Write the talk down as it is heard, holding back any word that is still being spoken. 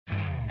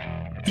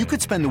You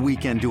could spend the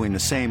weekend doing the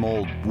same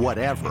old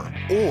whatever,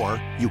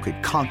 or you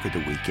could conquer the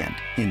weekend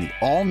in the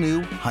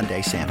all-new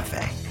Hyundai Santa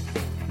Fe.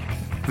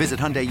 Visit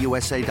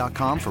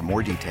HyundaiUSA.com for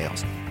more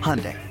details.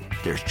 Hyundai,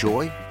 there's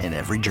joy in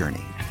every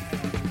journey.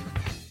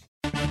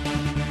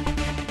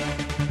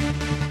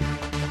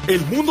 El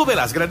mundo de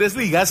las grandes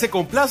ligas se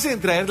complace en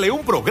traerle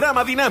un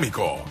programa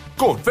dinámico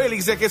con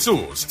Félix de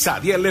Jesús,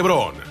 Sadiel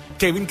Lebrón,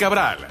 Kevin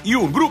Cabral y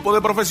un grupo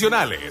de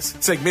profesionales.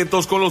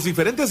 Segmentos con los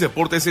diferentes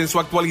deportes en su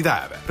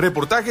actualidad.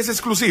 Reportajes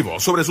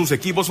exclusivos sobre sus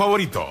equipos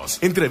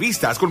favoritos.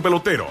 Entrevistas con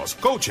peloteros,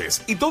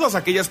 coaches y todas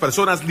aquellas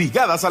personas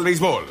ligadas al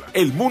béisbol.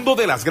 El mundo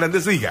de las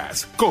grandes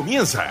ligas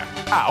comienza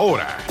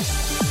ahora.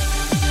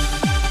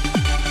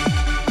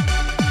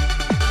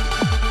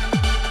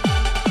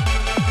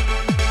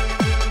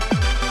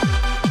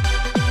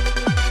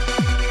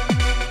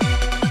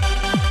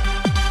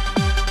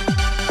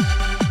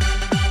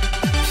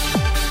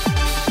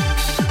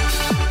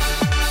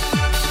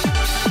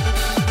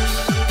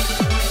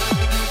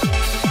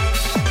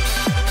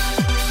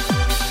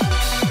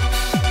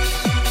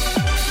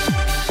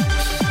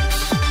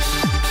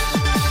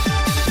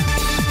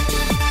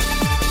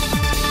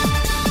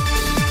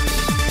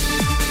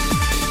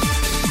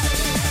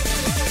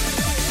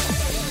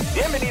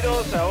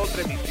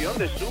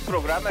 De su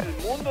programa El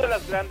Mundo de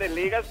las Grandes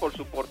Ligas por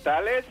sus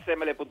portales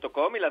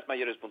ml.com y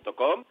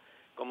lasmayores.com.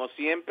 Como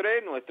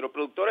siempre, nuestro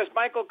productor es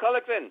Michael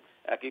Culligan.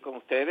 Aquí con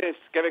ustedes,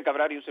 Kevin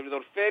Cabral y un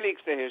servidor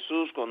Félix de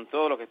Jesús con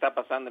todo lo que está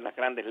pasando en las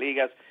Grandes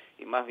Ligas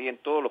y más bien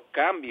todos los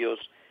cambios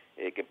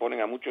que ponen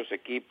a muchos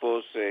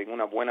equipos en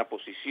una buena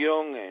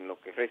posición en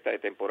lo que resta de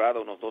temporada,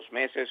 unos 2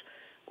 meses.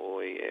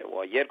 O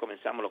ayer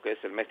comenzamos lo que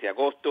es el mes de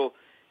agosto.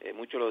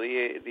 Muchos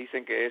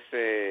dicen que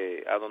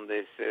es a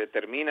donde se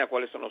determina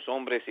cuáles son los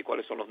hombres y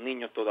cuáles son los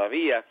niños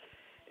todavía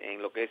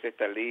en lo que es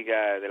esta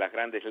liga de las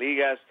grandes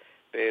ligas,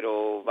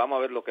 pero vamos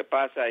a ver lo que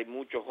pasa. Hay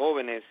muchos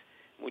jóvenes,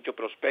 muchos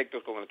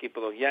prospectos con el equipo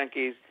de los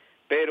Yankees,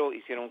 pero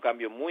hicieron un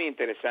cambio muy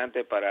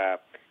interesante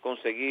para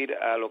conseguir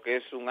a lo que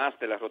es un as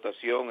de la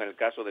rotación, en el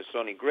caso de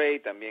Sonny Gray,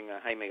 también a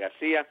Jaime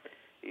García,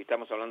 y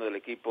estamos hablando del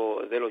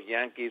equipo de los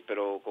Yankees,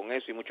 pero con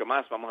eso y mucho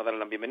más vamos a darle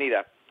la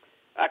bienvenida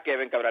a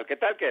Kevin Cabral. ¿Qué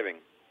tal, Kevin?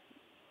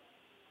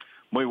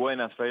 Muy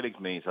buenas, Félix.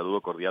 Mi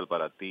saludo cordial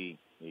para ti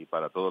y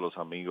para todos los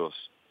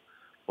amigos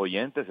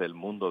oyentes del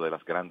mundo de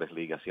las grandes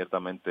ligas.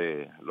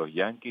 Ciertamente los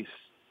Yankees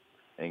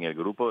en el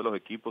grupo de los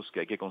equipos que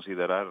hay que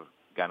considerar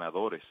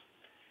ganadores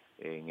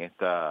en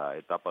esta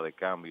etapa de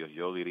cambios,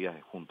 yo diría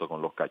junto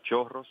con los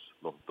Cachorros,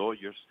 los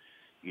Dodgers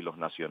y los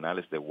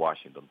Nacionales de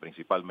Washington,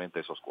 principalmente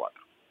esos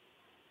 4.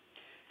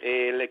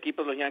 El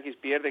equipo de los Yankees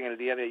pierden el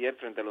día de ayer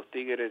frente a los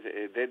Tigres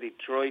de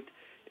Detroit.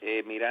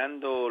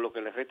 Mirando lo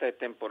que les resta de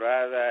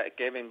temporada,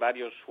 Kevin,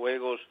 varios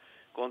juegos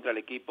contra el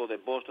equipo de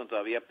Boston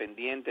todavía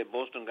pendientes.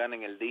 Boston gana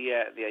en el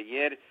día de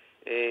ayer.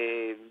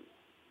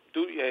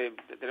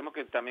 Tenemos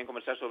que también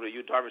conversar sobre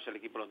Yu Darvish, el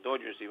equipo de los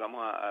Dodgers, y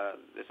vamos a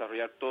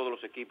desarrollar todos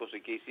los equipos y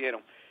qué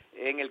hicieron.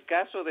 En el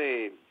caso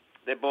de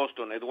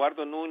Boston,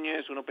 Eduardo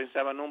Núñez, uno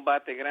pensaba en un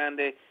bate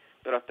grande,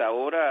 pero hasta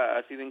ahora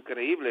ha sido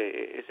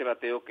increíble ese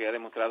bateo que ha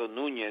demostrado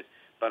Núñez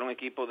para un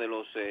equipo de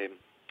los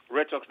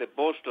Red Sox de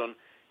Boston,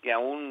 que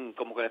aún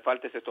como que le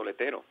falta ese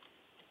toletero.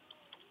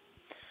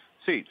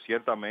 Sí,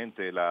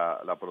 ciertamente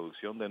la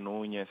producción de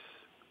Núñez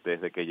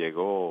desde que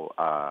llegó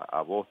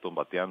a Boston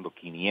bateando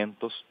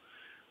 500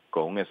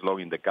 con un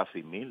slogan de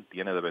casi 1000,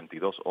 tiene de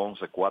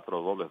 22-11,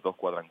 4 dobles, 2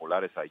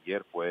 cuadrangulares.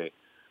 Ayer fue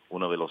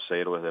uno de los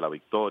héroes de la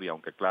victoria,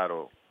 aunque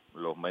claro,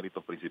 los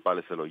méritos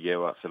principales se lo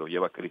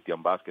lleva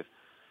Cristian Vázquez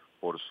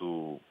por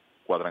su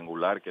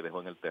cuadrangular que dejó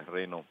en el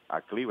terreno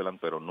a Cleveland,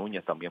 pero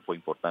Núñez también fue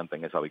importante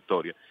en esa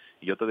victoria.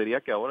 Y yo te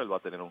diría que ahora él va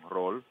a tener un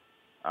rol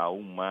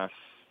aún más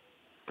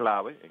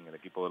clave en el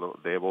equipo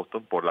de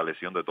Boston por la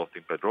lesión de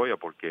Dustin Pedroia,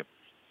 porque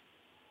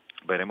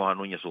veremos a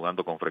Núñez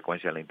jugando con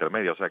frecuencia en la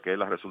intermedia, o sea que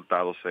él ha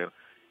resultado ser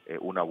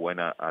una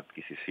buena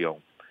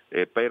adquisición.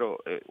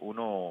 Pero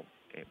uno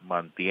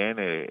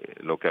mantiene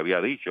lo que había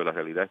dicho. La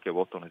realidad es que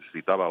Boston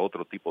necesitaba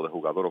otro tipo de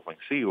jugador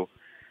ofensivo.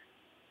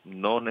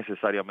 No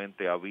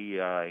necesariamente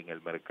había en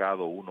el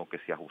mercado uno que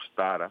se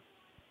ajustara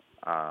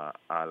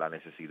a la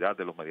necesidad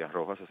de los Medias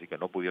Rojas, así que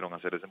no pudieron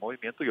hacer ese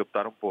movimiento y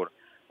optaron por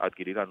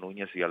adquirir a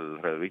Núñez y al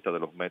relevista de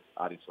los Mets,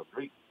 Addison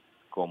Reed,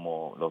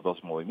 como los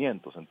dos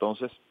movimientos.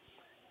 Entonces,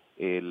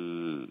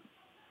 en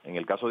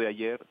el caso de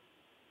ayer,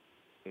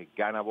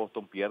 gana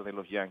Boston, pierden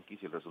los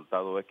Yankees y el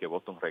resultado es que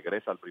Boston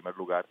regresa al primer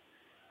lugar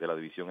de la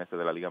división este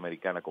de la Liga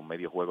Americana con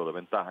medio juego de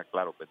ventaja,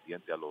 claro,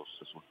 pendiente a los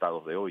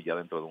resultados de hoy. Ya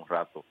dentro de un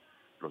rato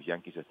los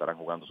Yankees estarán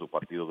jugando su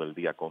partido del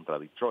día contra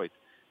Detroit,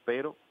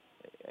 pero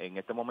en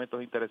este momento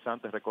es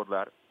interesante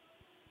recordar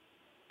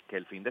que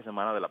el fin de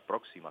semana de la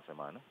próxima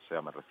semana, o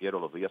sea, me refiero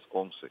a los días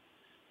 11,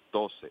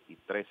 12 y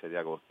 13 de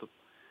agosto,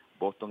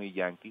 Boston y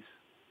Yankees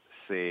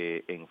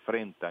se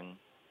enfrentan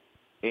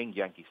en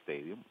Yankee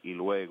Stadium y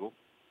luego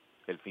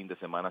el fin de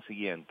semana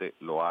siguiente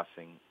lo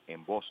hacen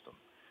en Boston.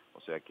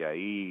 O sea que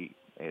ahí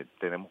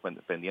tenemos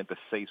pendientes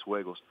 6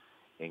 juegos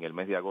en el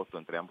mes de agosto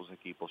entre ambos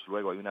equipos.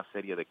 Luego hay una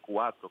serie de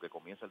 4 que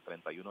comienza el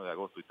 31 de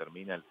agosto y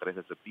termina el 3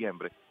 de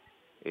septiembre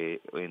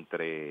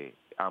entre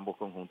ambos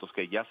conjuntos,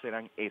 que ya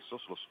serán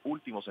esos los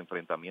últimos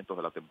enfrentamientos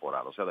de la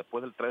temporada. O sea,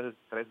 después del 3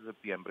 de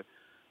septiembre,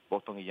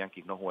 Boston y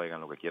Yankees no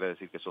juegan, lo que quiere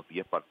decir que esos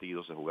 10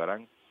 partidos se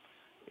jugarán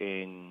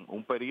en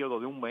un periodo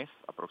de un mes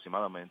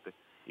aproximadamente,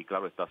 y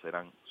claro está,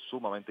 serán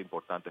sumamente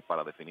importantes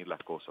para definir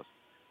las cosas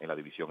en la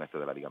división este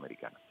de la Liga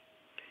Americana.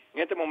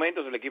 En este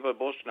momento el equipo de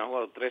Boston ha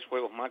jugado 3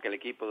 juegos más que el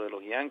equipo de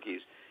los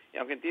Yankees, y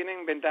aunque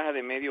tienen ventaja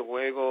de medio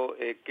juego,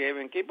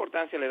 Kevin, ¿qué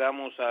importancia le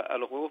damos a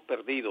los juegos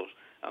perdidos?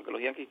 Aunque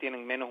los Yankees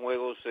tienen menos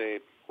juegos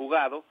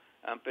jugados,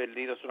 han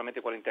perdido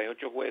solamente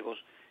 48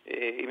 juegos,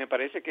 y me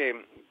parece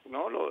que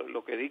no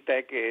lo que dicta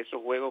es que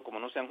esos juegos, como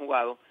no se han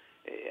jugado,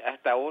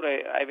 hasta ahora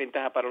hay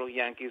ventaja para los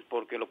Yankees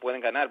porque lo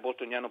pueden ganar.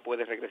 Boston ya no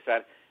puede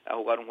regresar a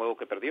jugar un juego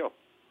que perdió.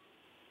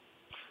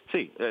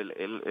 Sí,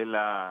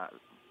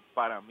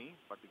 para mí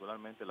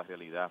particularmente la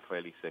realidad,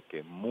 Félix, es que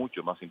es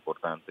mucho más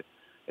importante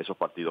esos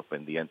partidos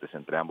pendientes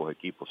entre ambos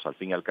equipos. Al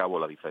fin y al cabo,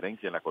 la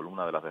diferencia en la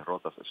columna de las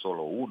derrotas es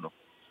solo uno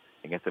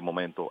en este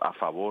momento a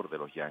favor de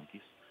los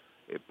Yankees.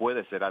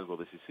 Puede ser algo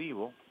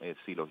decisivo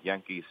si los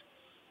Yankees,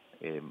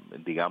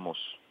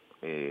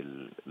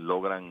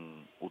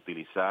 logran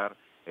utilizar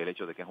el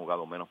hecho de que han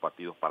jugado menos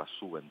partidos para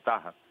su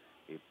ventaja,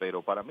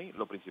 pero para mí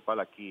lo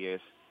principal aquí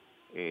es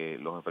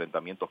los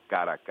enfrentamientos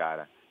cara a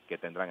cara que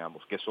tendrán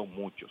ambos, que son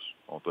muchos.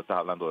 Cuando tú estás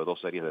hablando de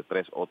 2 series de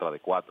 3, otra de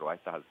 4, a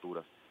estas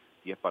alturas,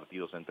 10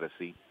 partidos entre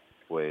sí,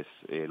 pues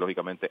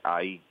lógicamente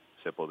ahí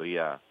se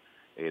podría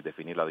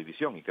definir la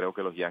división, y creo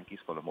que los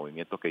Yankees, con los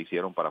movimientos que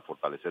hicieron para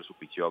fortalecer su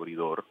picheo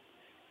abridor,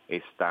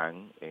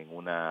 están en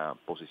una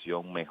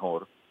posición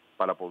mejor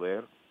para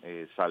poder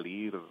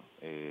salir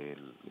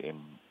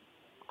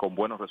con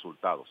buenos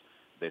resultados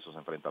de esos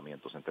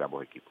enfrentamientos entre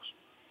ambos equipos.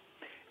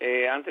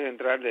 Antes de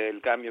entrar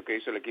del cambio que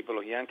hizo el equipo de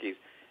los Yankees,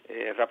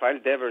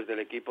 Rafael Devers del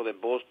equipo de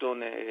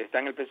Boston, está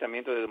en el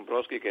pensamiento de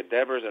Dombrowski que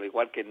Devers, al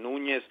igual que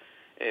Núñez,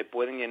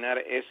 pueden llenar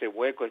ese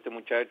hueco. Este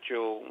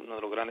muchacho, uno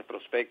de los grandes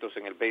prospectos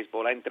en el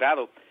béisbol, ha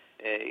entrado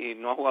y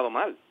no ha jugado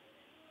mal.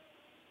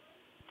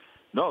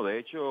 No, de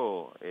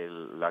hecho,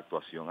 la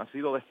actuación ha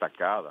sido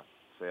destacada.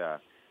 O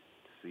sea,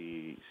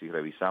 si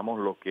revisamos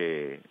lo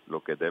que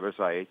Devers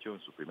ha hecho en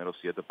sus primeros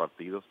 7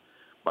 partidos,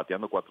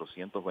 bateando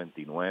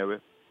 429,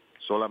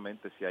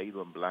 solamente se ha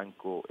ido en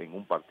blanco en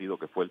un partido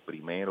que fue el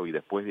primero, y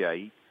después de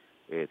ahí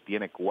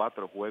tiene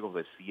 4 juegos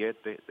de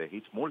 7 de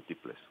hits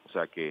múltiples. O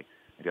sea que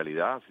en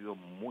realidad ha sido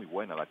muy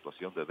buena la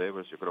actuación de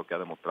Devers. Yo creo que ha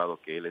demostrado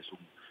que él es,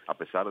 a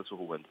pesar de su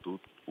juventud,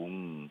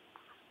 un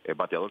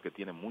bateador que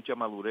tiene mucha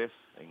madurez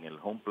en el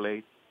home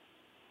plate,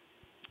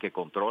 que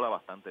controla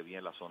bastante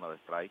bien la zona de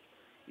strike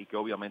y que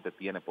obviamente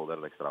tiene poder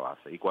de extra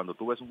base. Y cuando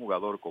tú ves un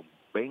jugador con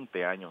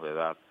 20 años de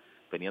edad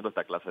teniendo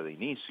esta clase de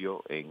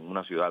inicio en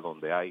una ciudad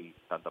donde hay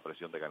tanta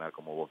presión de ganar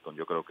como Boston,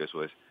 yo creo que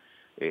eso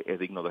es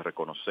digno de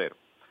reconocer.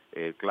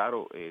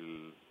 Claro,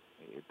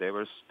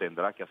 Devers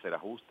tendrá que hacer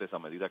ajustes a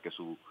medida que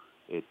su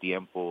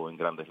tiempo en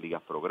Grandes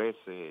Ligas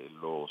progrese.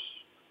 Los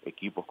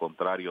equipos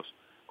contrarios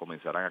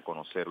comenzarán a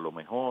conocerlo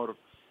mejor,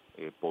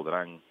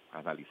 podrán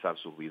analizar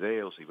sus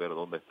videos y ver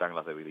dónde están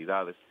las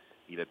debilidades,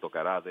 y le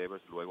tocará a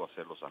Devers luego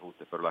hacer los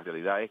ajustes. Pero la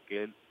realidad es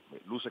que él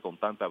luce con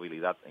tanta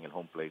habilidad en el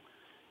home plate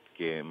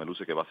que me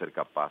luce que va a ser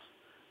capaz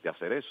de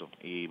hacer eso.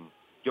 Y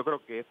yo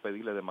creo que es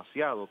pedirle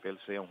demasiado que él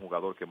sea un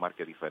jugador que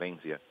marque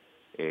diferencia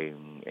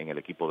en el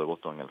equipo de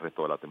Boston en el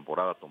resto de la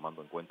temporada,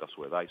 tomando en cuenta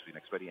su edad y su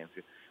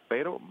inexperiencia,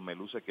 pero me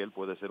luce que él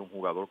puede ser un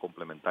jugador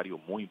complementario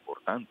muy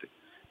importante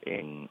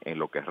en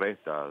lo que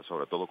resta,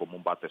 sobre todo como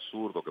un bate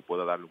zurdo que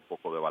puede darle un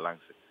poco de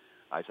balance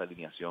a esa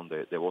alineación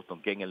de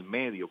Boston, que en el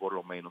medio por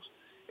lo menos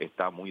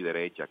está muy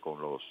derecha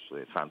con los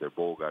Sander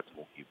Bogaerts,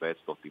 Mookie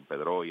Betts, Dustin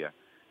Pedroia,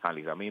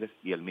 Hanley Ramírez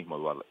y el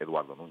mismo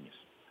Eduardo Núñez.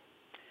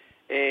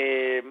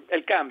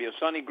 El cambio,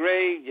 Sonny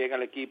Gray llega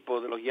al equipo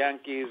de los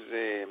Yankees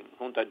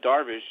junto a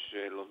Darvish,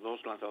 los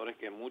dos lanzadores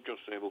que muchos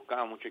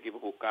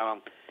equipos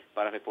buscaban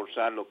para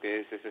reforzar lo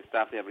que es ese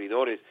staff de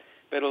abridores.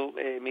 Pero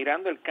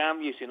mirando el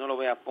cambio, y si no lo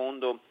ve a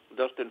fondo,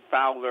 Dustin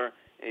Fowler,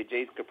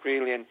 Jace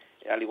Caprillion,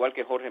 al igual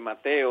que Jorge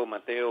Mateo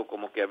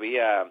como que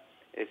había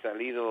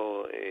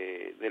salido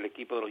del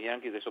equipo de los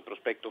Yankees, de esos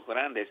prospectos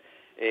grandes,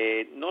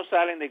 no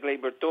salen de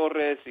Gleyber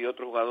Torres y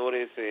otros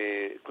jugadores,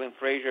 Clint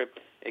Frazier.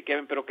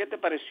 Kevin, pero ¿qué te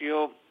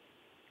pareció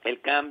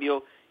el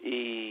cambio?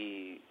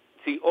 Y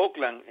si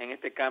Oakland en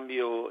este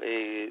cambio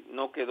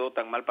no quedó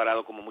tan mal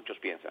parado como muchos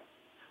piensan.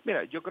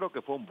 Mira, yo creo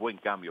que fue un buen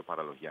cambio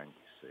para los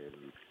Yankees.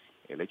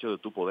 El hecho de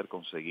tú poder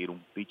conseguir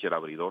un pitcher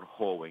abridor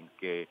joven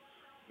que,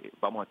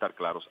 vamos a estar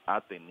claros, ha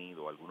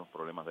tenido algunos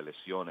problemas de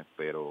lesiones,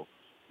 pero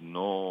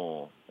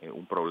no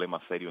un problema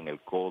serio en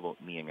el codo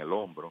ni en el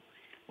hombro.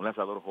 Un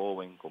lanzador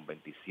joven con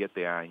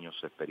 27 años,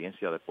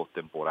 experiencia de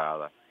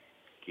postemporada,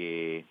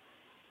 que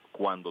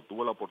cuando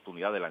tuvo la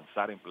oportunidad de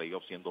lanzar en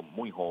playoffs siendo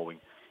muy joven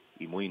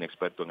y muy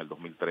inexperto en el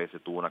 2013,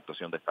 tuvo una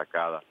actuación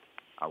destacada,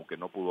 aunque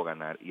no pudo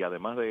ganar. Y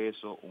además de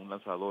eso, un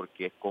lanzador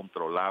que es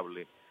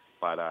controlable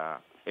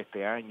para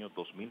este año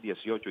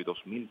 2018 y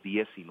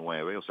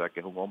 2019, o sea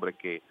que es un hombre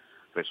que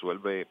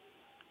resuelve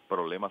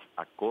problemas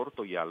a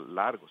corto y a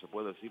largo, se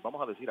puede decir,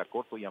 vamos a decir a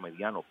corto y a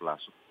mediano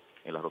plazo,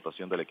 en la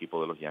rotación del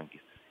equipo de los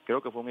Yankees.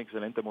 Creo que fue un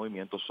excelente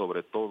movimiento,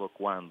 sobre todo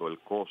cuando el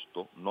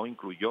costo no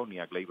incluyó ni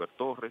a Gleyber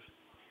Torres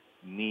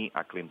ni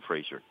a Clint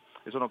Frazier.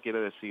 Eso no quiere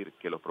decir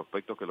que los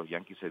prospectos que los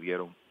Yankees se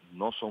dieron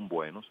no son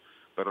buenos,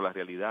 pero la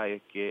realidad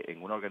es que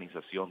en una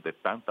organización de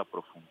tanta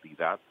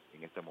profundidad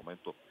en este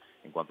momento,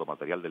 en cuanto a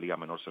material de Liga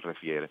Menor se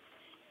refiere,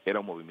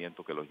 era un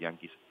movimiento que los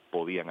Yankees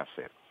podían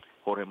hacer.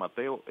 Jorge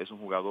Mateo es un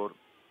jugador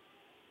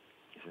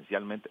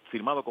esencialmente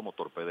firmado como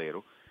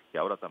torpedero, que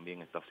ahora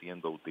también está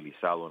siendo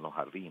utilizado en los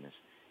jardines,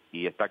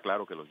 y está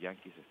claro que los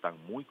Yankees están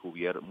muy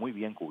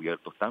bien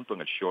cubiertos, tanto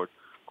en el short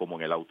como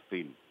en el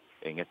outfield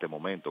en este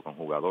momento, con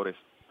jugadores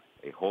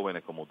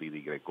jóvenes como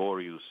Didi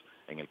Gregorius,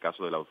 en el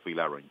caso del outfield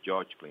Aaron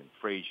Judge, Clint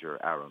Frazier,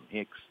 Aaron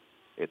Hicks,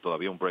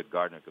 todavía un Brett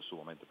Gardner que es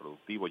sumamente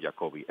productivo,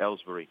 Jacoby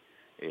Ellsbury,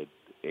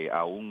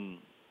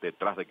 aún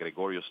detrás de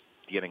Gregorius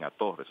tienen a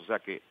Torres, o sea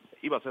que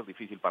iba a ser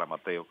difícil para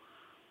Mateo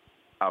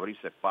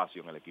abrirse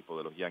espacio en el equipo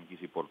de los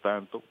Yankees y por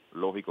tanto,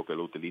 lógico que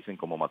lo utilicen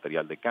como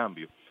material de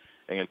cambio.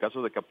 En el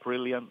caso de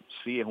Caprillion,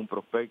 sí es un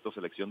prospecto,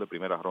 selección de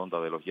primera ronda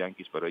de los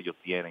Yankees, pero ellos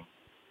tienen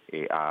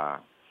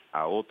a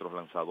otros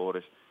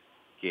lanzadores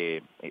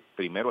que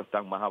primero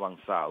están más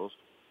avanzados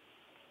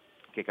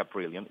que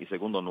Caprillion y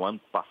segundo no han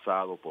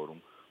pasado por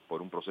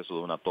un proceso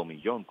de una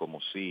Tommy John como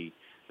sí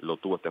lo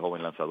tuvo este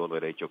joven lanzador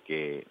derecho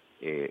que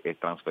es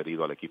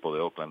transferido al equipo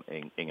de Oakland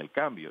en el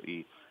cambio.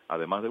 Y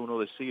además de uno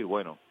decir,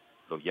 bueno,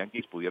 los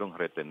Yankees pudieron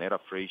retener a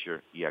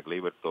Frazier y a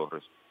Gleyber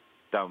Torres,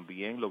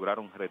 también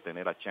lograron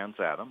retener a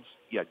Chance Adams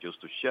y a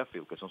Justus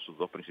Sheffield, que son sus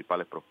dos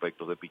principales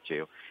prospectos de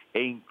picheo,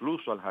 e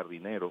incluso al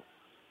jardinero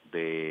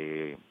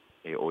de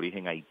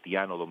origen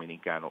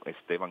haitiano-dominicano,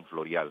 Esteban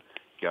Florial,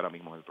 que ahora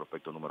mismo es el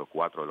prospecto número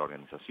 4 de la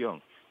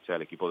organización. O sea,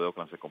 el equipo de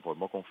Oakland se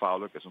conformó con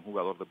Fowler, que es un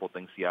jugador de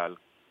potencial.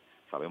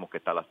 Sabemos que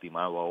está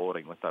lastimado ahora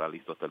y no estará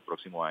listo hasta el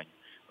próximo año.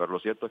 Pero lo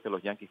cierto es que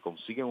los Yankees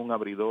consiguen un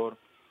abridor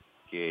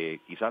que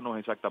quizás no es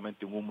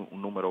exactamente un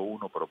número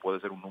 1, pero puede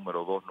ser un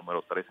número 2,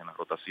 número 3 en la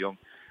rotación,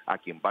 a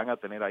quien van a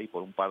tener ahí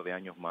por un par de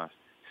años más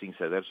sin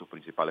ceder sus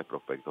principales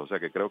prospectos. O sea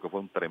que creo que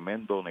fue un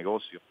tremendo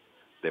negocio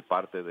de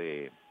parte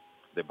de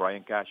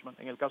Brian Cashman.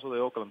 En el caso de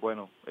Oakland,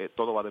 bueno,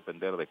 todo va a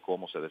depender de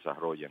cómo se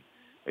desarrollan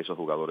esos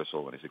jugadores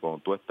jóvenes. Y cuando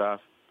tú estás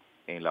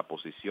en la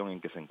posición en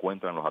que se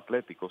encuentran los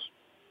Atléticos,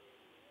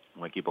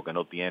 un equipo que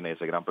no tiene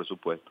ese gran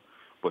presupuesto,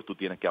 pues tú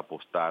tienes que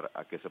apostar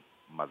a que ese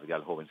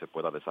material joven se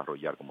pueda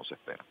desarrollar como se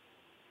espera.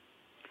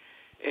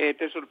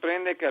 ¿Te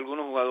sorprende que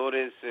algunos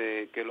jugadores,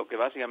 que lo que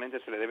básicamente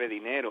se le debe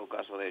dinero,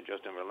 caso de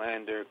Justin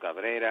Verlander,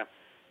 Cabrera,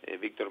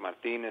 Víctor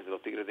Martínez de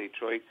los Tigres de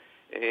Detroit,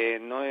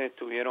 no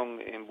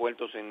estuvieron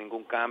envueltos en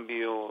ningún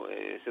cambio?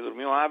 ¿Se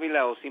durmió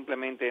Ávila o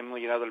simplemente hemos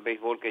llegado al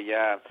béisbol que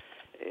ya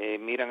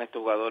miran a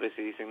estos jugadores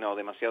y dicen, no,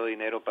 demasiado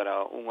dinero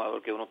para un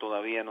jugador que uno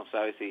todavía no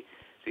sabe si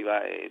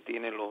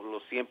tiene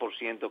los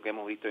 100% que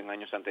hemos visto en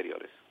años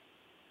anteriores?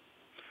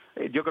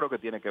 Yo creo que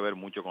tiene que ver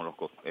mucho con los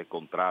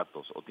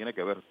contratos, o tiene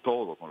que ver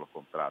todo con los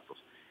contratos,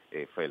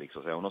 Félix.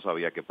 O sea, uno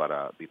sabía que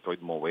para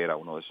Detroit mover a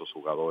uno de esos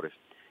jugadores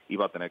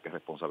iba a tener que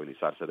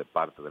responsabilizarse de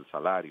parte del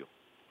salario.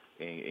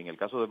 En el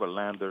caso de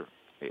Verlander,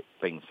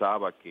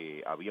 pensaba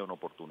que había una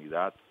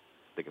oportunidad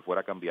de que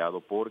fuera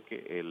cambiado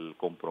porque el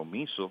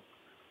compromiso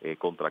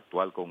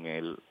contractual con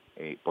él,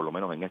 por lo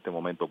menos en este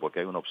momento,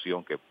 porque hay una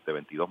opción que de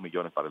 22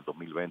 millones para el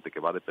 2020 que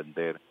va a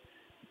depender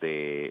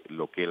de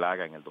lo que él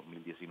haga en el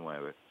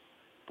 2019,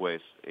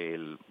 pues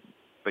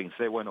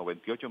pensé, bueno,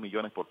 28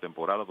 millones por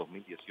temporada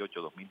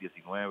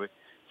 2018-2019,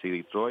 si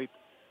Detroit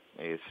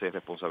se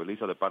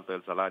responsabiliza de parte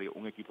del salario,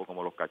 un equipo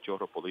como los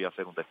Cachorros podría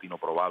ser un destino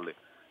probable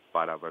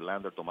para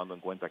Verlander, tomando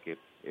en cuenta que,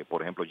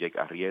 por ejemplo, Jake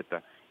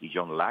Arrieta y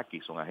John Lackey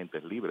son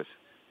agentes libres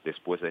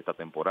después de esta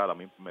temporada. A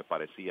mí me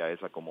parecía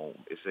como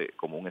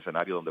un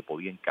escenario donde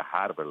podía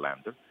encajar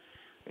Verlander,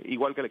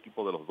 igual que el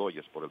equipo de los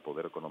Dodgers por el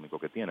poder económico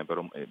que tiene,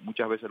 pero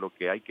muchas veces lo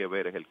que hay que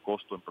ver es el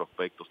costo en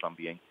prospectos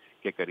también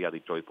que quería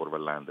Detroit por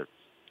Verlander,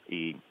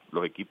 y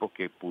los equipos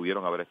que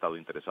pudieron haber estado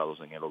interesados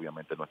en él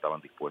obviamente no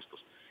estaban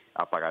dispuestos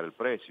a pagar el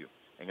precio.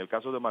 En el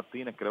caso de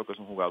Martínez, creo que es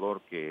un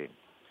jugador que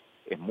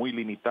es muy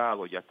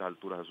limitado ya a estas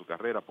alturas de su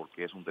carrera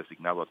porque es un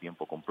designado a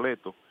tiempo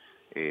completo.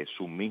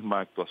 Su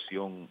misma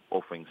actuación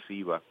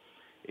ofensiva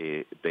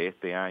de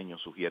este año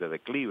sugiere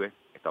declive,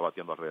 está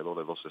bateando alrededor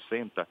de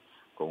 260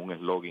 con un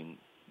slogan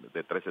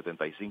de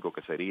 375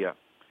 que sería,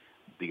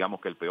 digamos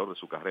que el peor de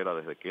su carrera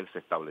desde que él se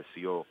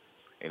estableció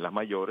en las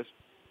mayores,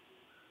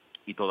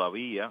 y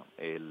todavía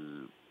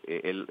el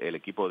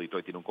equipo de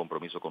Detroit tiene un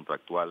compromiso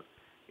contractual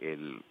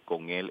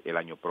con él el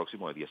año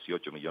próximo de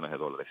 $18 millones.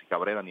 Y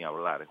Cabrera ni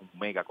hablar, es un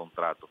mega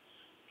contrato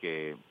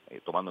que,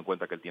 tomando en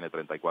cuenta que él tiene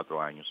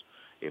 34 años,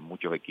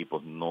 muchos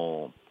equipos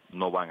no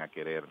van a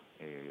querer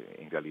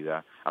en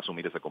realidad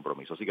asumir ese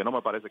compromiso. Así que no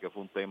me parece que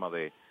fue un tema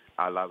de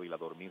Al Ávila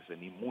dormirse,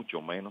 ni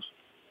mucho menos,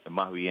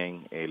 más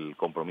bien el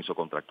compromiso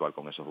contractual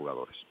con esos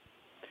jugadores.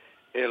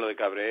 Lo de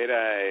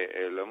Cabrera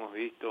lo hemos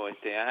visto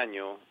este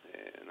año,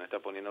 no está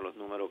poniendo los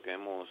números que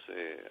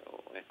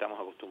estamos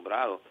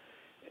acostumbrados,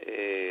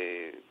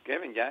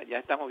 Kevin, ya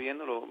estamos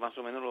viendo más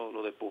o menos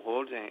lo de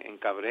Pujols en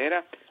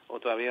Cabrera, o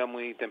todavía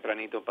muy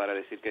tempranito para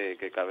decir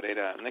que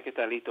Cabrera, no es que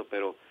está listo,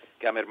 pero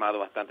que ha mermado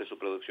bastante su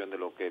producción de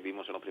lo que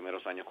vimos en los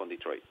primeros años con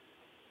Detroit.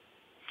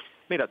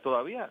 Mira,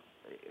 todavía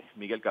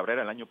Miguel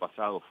Cabrera el año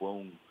pasado fue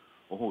un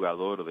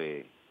jugador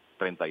de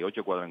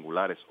 38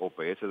 cuadrangulares,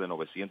 OPS de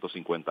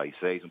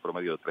 956, un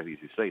promedio de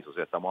 316, o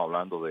sea, estamos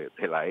hablando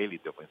de la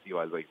élite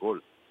ofensiva del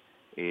béisbol.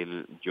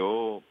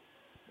 Yo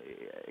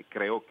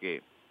creo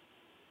que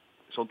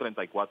son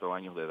 34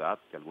 años de edad,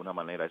 que de alguna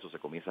manera eso se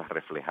comienza a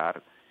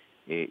reflejar,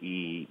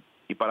 y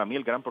para mí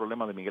el gran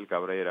problema de Miguel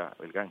Cabrera,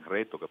 el gran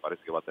reto que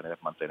parece que va a tener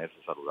es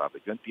mantenerse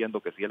saludable. Yo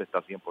entiendo que si él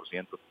está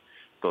 100%,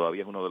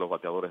 todavía es uno de los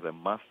bateadores de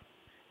más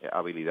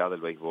habilidad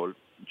del béisbol.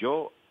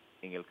 Yo,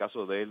 en el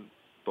caso de él,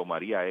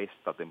 tomaría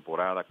esta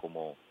temporada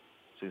como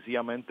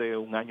sencillamente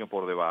un año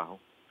por debajo,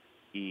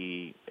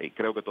 y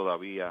creo que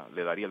todavía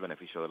le daría el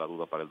beneficio de la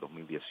duda para el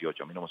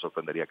 2018. A mí no me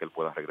sorprendería que él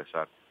pueda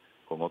regresar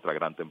con otra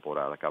gran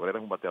temporada. Cabrera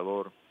es un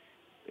bateador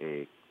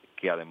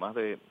que además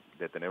de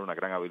tener una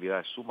gran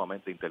habilidad, es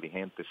sumamente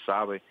inteligente,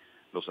 sabe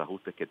los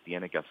ajustes que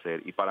tiene que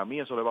hacer, y para mí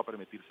eso le va a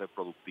permitir ser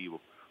productivo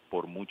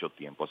por mucho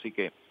tiempo. Así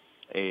que,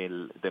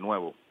 de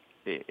nuevo,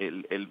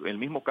 el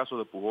mismo caso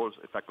de Pujols,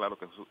 está claro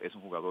que es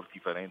un jugador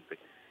diferente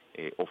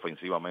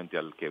ofensivamente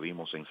al que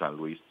vimos en San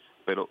Luis,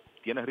 pero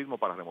tiene ritmo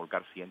para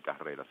remolcar 100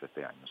 carreras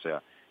este año. O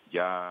sea,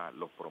 ya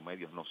los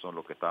promedios no son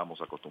los que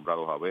estábamos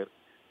acostumbrados a ver,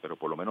 pero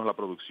por lo menos la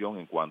producción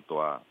en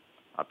cuanto a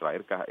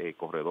traer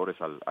corredores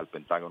al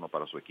Pentágono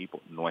para su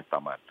equipo no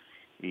está mal.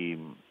 Y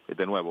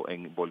de nuevo,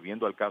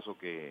 volviendo al caso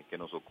que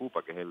nos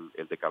ocupa, que es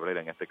el de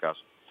Cabrera en este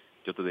caso,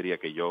 yo te diría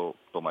que yo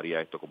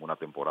tomaría esto como una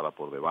temporada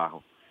por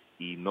debajo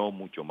y no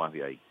mucho más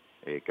de ahí.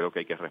 Creo que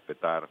hay que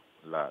respetar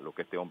lo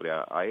que este hombre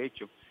ha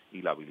hecho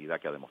y la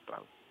habilidad que ha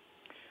demostrado.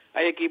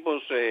 Hay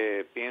equipos,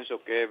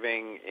 pienso que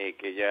ven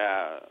que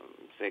ya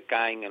se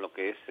caen en lo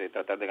que es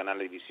tratar de ganar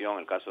la división,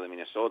 el caso de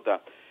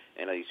Minnesota,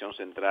 en la división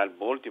central,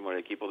 Baltimore,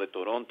 el equipo de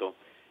Toronto,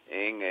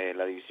 en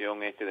la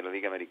división este de la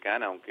Liga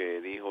Americana,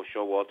 aunque dijo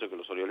Showalter que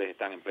los Orioles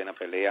están en plena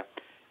pelea,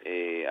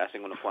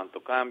 hacen unos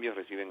cuantos cambios,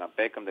 reciben a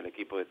Beckham del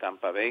equipo de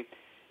Tampa Bay.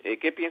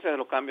 ¿Qué piensas de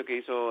los cambios que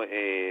hizo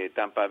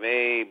Tampa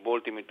Bay,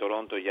 Baltimore y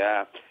Toronto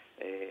ya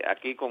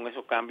aquí con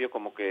esos cambios?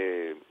 Como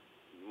que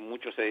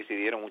muchos se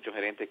decidieron, muchos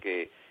gerentes,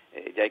 que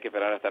ya hay que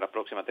esperar hasta la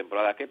próxima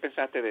temporada. ¿Qué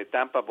pensaste de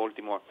Tampa,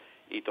 Baltimore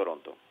y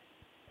Toronto?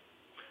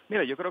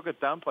 Mira, yo creo que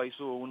Tampa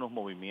hizo unos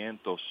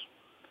movimientos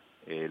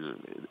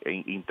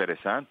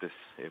interesantes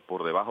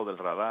por debajo del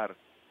radar,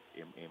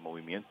 en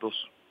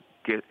movimientos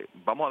que,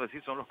 vamos a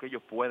decir, son los que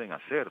ellos pueden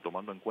hacer,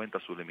 tomando en cuenta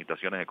sus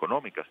limitaciones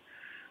económicas.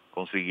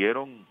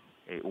 Consiguieron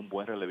un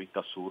buen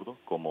relevista zurdo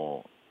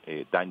como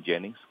Dan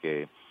Jennings,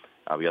 que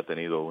había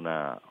tenido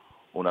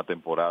una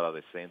temporada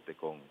decente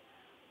con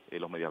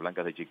los Medias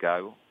Blancas de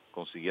Chicago.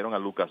 Consiguieron a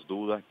Lucas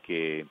Duda,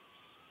 que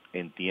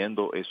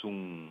entiendo es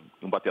un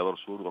bateador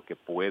zurdo que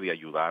puede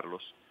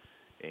ayudarlos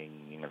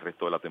en el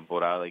resto de la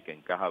temporada y que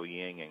encaja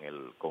bien en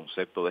el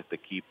concepto de este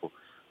equipo,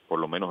 por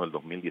lo menos del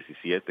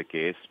 2017,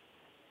 que es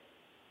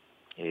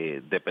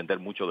depender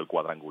mucho del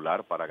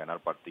cuadrangular para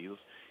ganar partidos.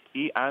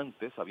 Y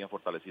antes habían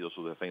fortalecido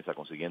su defensa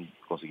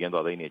consiguiendo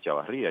a Dani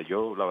Echavarría.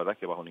 Yo la verdad es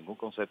que bajo ningún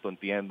concepto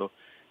entiendo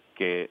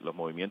que los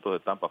movimientos de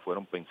Tampa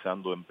fueron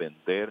pensando en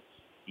vender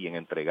y en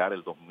entregar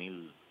el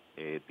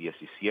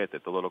 2017,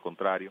 todo lo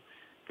contrario.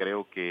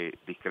 Creo que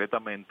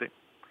discretamente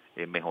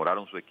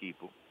mejoraron su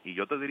equipo, y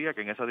yo te diría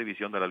que en esa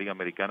división de la Liga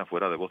Americana,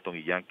 fuera de Boston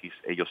y Yankees,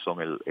 ellos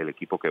son el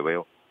equipo que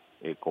veo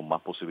con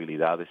más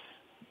posibilidades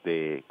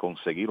de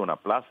conseguir una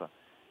plaza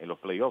en los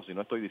playoffs, y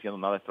no estoy diciendo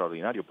nada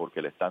extraordinario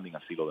porque el standing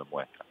así lo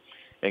demuestra.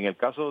 En el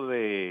caso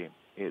de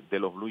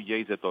los Blue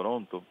Jays de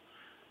Toronto,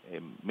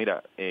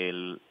 mira,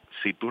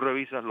 si tú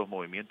revisas los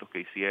movimientos que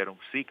hicieron,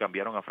 sí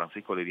cambiaron a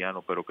Francisco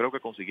Liriano, pero creo que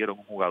consiguieron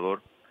un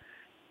jugador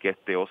que es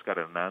Oscar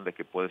Hernández,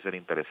 que puede ser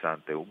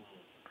interesante, un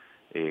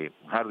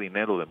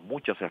jardinero de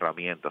muchas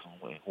herramientas,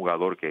 un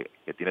jugador que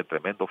tiene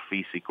tremendo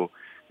físico,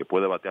 que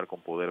puede batear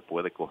con poder,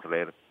 puede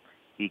correr,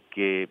 y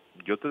que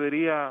yo te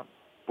diría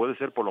puede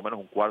ser por lo menos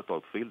un cuarto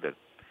outfielder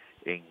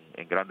en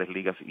grandes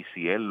ligas, y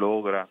si él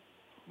logra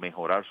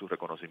mejorar su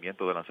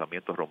reconocimiento de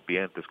lanzamientos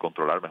rompientes,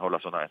 controlar mejor la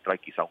zona de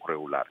strike, quizá un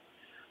regular.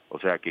 O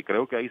sea que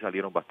creo que ahí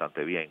salieron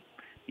bastante bien.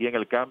 Y en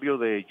el cambio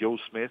de Joe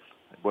Smith,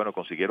 bueno,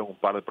 consiguieron un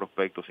par de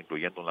prospectos,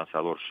 incluyendo un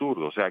lanzador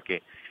zurdo. O sea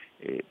que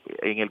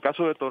en el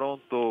caso de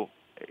Toronto,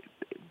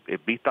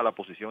 vista la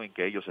posición en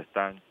que ellos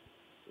están,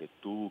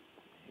 tú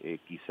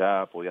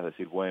quizá podías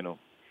decir, bueno,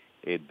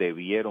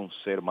 debieron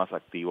ser más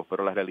activos,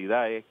 pero la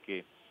realidad es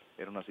que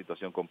era una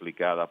situación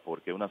complicada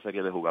porque una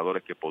serie de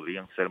jugadores que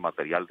podrían ser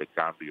material de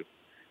cambio,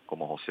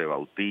 como José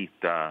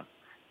Bautista,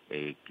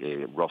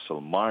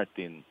 Russell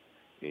Martin,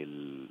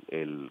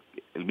 el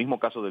mismo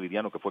caso de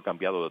Liriano, que fue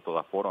cambiado de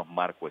todas formas,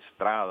 Marco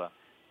Estrada,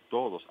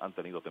 todos han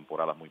tenido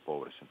temporadas muy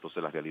pobres.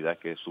 Entonces la realidad es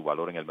que su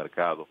valor en el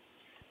mercado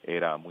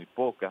era muy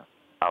poca.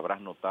 Habrás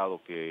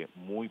notado que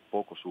muy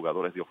pocos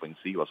jugadores de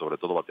ofensiva, sobre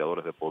todo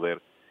bateadores de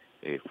poder,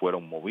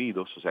 fueron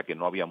movidos, o sea que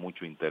no había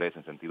mucho interés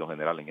en sentido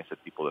general en ese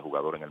tipo de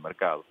jugador en el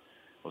mercado.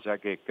 O sea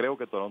que creo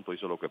que Toronto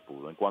hizo lo que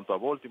pudo. En cuanto a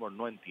Baltimore,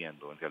 no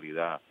entiendo en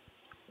realidad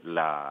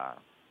la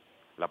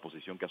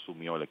posición que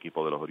asumió el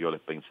equipo de los Orioles.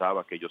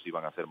 Pensaba que ellos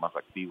iban a ser más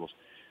activos,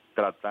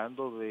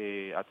 tratando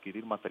de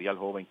adquirir material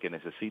joven que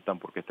necesitan,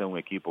 porque este es un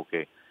equipo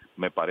que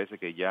me parece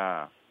que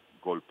ya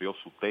golpeó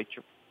su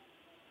techo,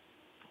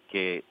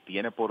 que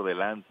tiene por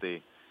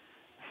delante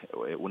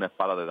una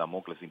espada de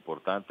Damocles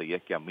importante, y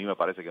es que a mí me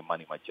parece que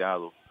Manny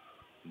Machado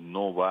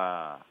no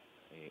va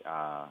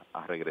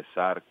a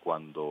regresar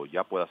cuando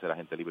ya pueda ser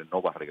agente libre,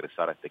 no va a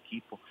regresar a este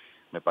equipo.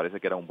 Me parece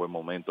que era un buen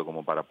momento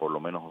como para por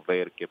lo menos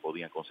ver qué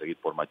podían conseguir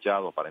por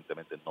Machado.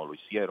 Aparentemente no lo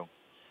hicieron.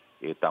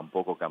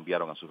 Tampoco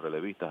cambiaron a sus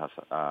relevistas,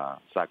 a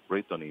Zach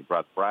Britton y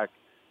Brad Bragg.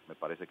 Me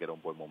parece que era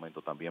un buen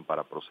momento también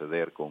para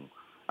proceder con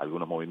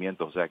algunos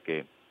movimientos. O sea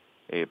que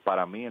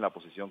para mí en la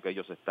posición que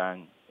ellos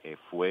están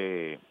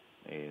fue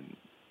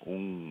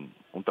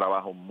un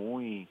trabajo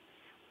muy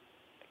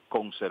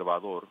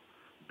conservador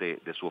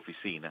de su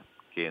oficina,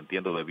 que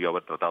entiendo debió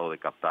haber tratado de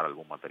captar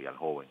algún material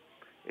joven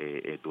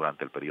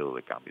durante el periodo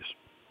de cambios.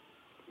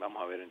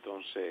 Vamos a ver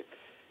entonces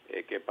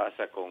qué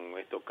pasa con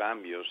estos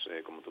cambios.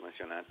 Como tú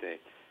mencionaste,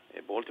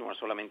 Baltimore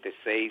solamente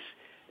 6.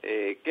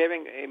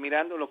 Kevin,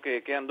 mirando lo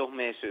que quedan 2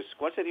 meses,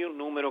 ¿cuál sería un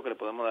número que le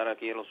podemos dar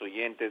aquí a los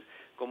oyentes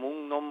como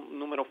un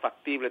número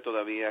factible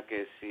todavía,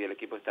 que si el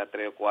equipo está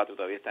 3 o 4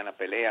 todavía está en la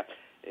pelea?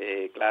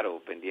 Claro,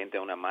 pendiente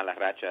a una mala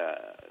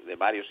racha de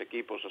varios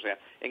equipos. O sea,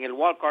 en el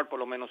wild card por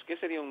lo menos, ¿qué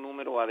sería un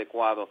número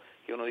adecuado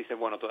que uno dice,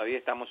 bueno, todavía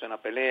estamos en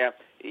la pelea,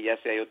 y ya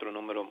si hay otro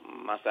número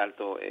más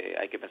alto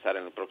hay que pensar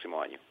en el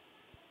próximo año?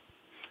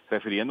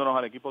 Refiriéndonos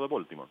al equipo de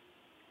Baltimore.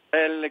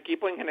 El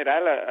equipo en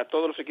general, a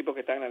todos los equipos que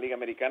están en la Liga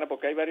Americana,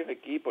 porque hay varios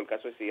equipos, el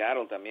caso de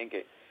Seattle también,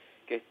 que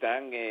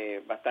están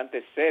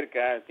bastante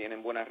cerca,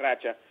 tienen buenas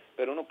rachas,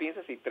 pero uno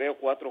piensa si 3 o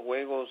 4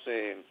 juegos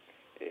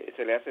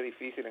se le hace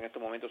difícil en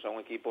estos momentos a un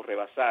equipo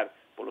rebasar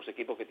por los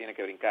equipos que tiene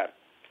que brincar.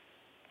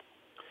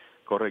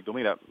 Correcto,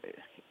 mira,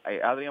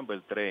 Adrian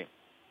Beltré,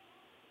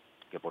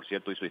 que por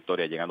cierto hizo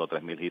historia llegando a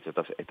 3,000 hits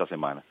esta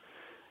semana,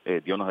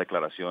 dio unas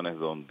declaraciones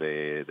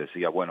donde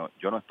decía, bueno,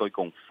 yo no estoy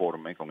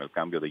conforme con el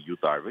cambio de Yu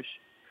Darvish,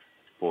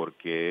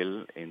 porque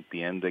él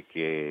entiende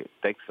que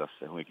Texas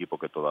es un equipo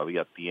que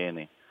todavía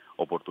tiene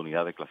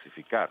oportunidad de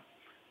clasificar.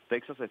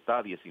 Texas está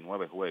a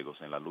 19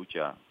 juegos en la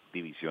lucha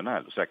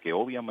divisional, o sea que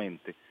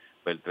obviamente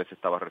Beltré se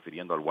estaba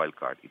refiriendo al wild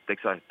card, y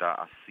Texas está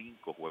a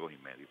 5 juegos y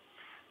medio.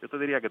 Yo te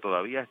diría que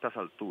todavía a estas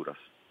alturas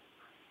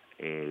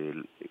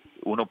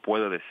uno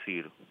puede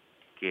decir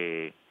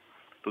que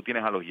tú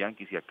tienes a los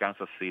Yankees y a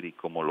Kansas City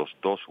como los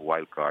 2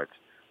 wild cards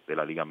de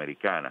la Liga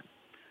Americana.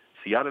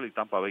 Seattle y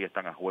Tampa Bay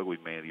están a juego y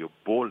medio,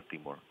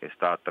 Baltimore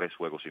está a 3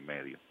 juegos y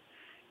medio,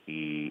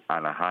 y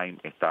Anaheim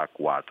está a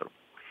 4.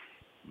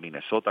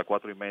 Minnesota a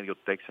 4 y medio,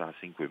 Texas a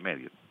 5 y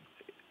medio.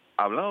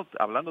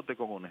 Hablándote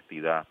con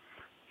honestidad,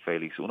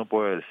 Félix, uno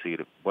puede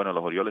decir, bueno,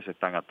 los Orioles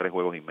están a 3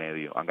 juegos y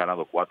medio, han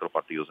ganado 4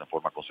 partidos en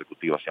forma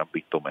consecutiva, se han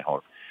visto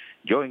mejor.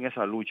 Yo en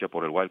esa lucha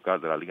por el wild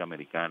card de la Liga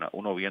Americana,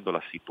 uno viendo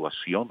la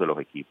situación de los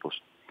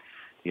equipos,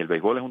 y el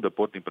béisbol es un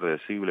deporte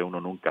impredecible, uno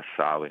nunca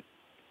sabe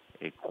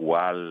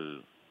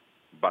cuál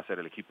va a ser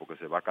el equipo que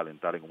se va a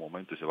calentar en un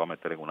momento y se va a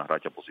meter en una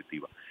racha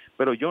positiva.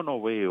 Pero yo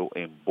no veo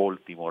en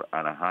Baltimore,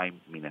 Anaheim,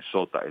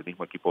 Minnesota, el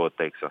mismo equipo de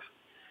Texas,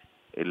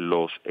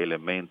 los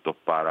elementos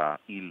para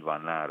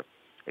hilvanar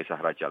esa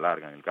racha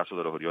larga. En el caso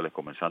de los Orioles,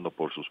 comenzando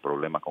por sus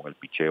problemas con el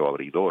picheo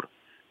abridor,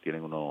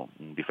 tienen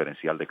un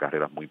diferencial de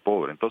carreras muy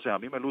pobre. Entonces a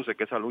mí me luce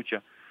que esa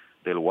lucha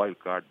del wild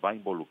card va a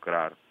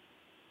involucrar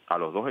a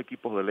los 2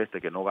 equipos del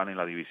este que no ganen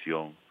la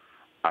división,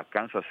 a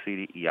Kansas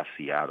City y a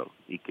Seattle,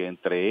 y que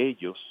entre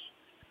ellos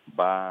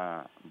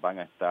van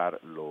a estar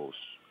los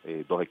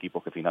 2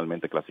 equipos que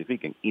finalmente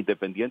clasifiquen,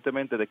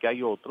 independientemente de que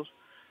hay otros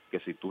que,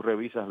 si tú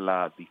revisas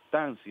la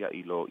distancia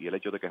y el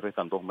hecho de que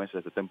restan 2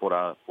 meses de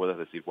temporada, puedes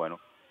decir, bueno,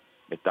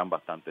 están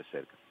bastante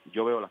cerca.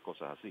 Yo veo las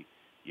cosas así,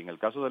 y en el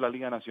caso de la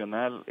Liga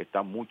Nacional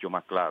está mucho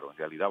más claro. En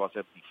realidad va a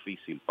ser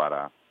difícil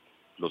para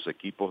los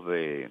equipos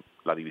de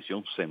la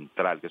división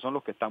central, que son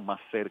los que están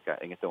más cerca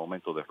en este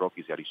momento de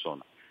Rockies y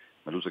Arizona.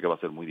 Me luce que va a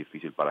ser muy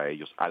difícil para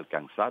ellos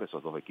alcanzar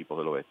esos 2 equipos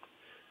del oeste.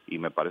 Y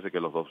me parece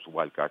que los 2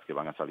 wildcards que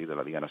van a salir de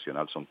la Liga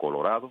Nacional son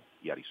Colorado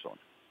y Arizona.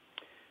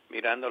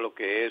 Mirando lo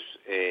que es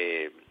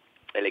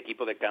el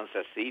equipo de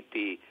Kansas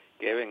City,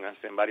 Kevin,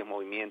 hacen varios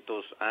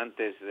movimientos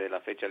antes de la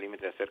fecha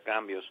límite de hacer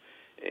cambios,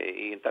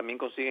 y también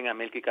consiguen a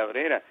Melky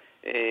Cabrera.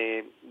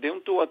 De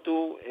un tú a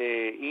tú,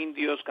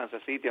 Indios,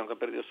 Kansas City, aunque ha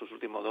perdido sus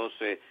últimos 2,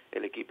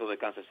 el equipo de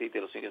Kansas City,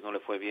 los Indios no le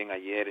fue bien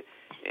ayer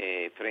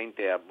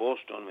frente a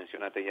Boston.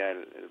 Mencionaste ya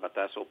el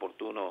batazo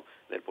oportuno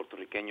del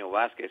puertorriqueño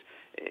Vázquez,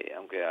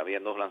 aunque había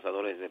 2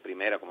 lanzadores de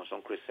primera como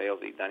son Chris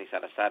Sale y Danny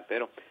Salazar,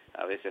 pero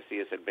a veces así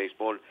es el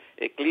béisbol.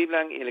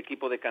 Cleveland y el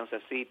equipo de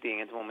Kansas City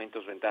en estos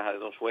momentos ventaja de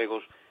 2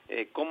 juegos.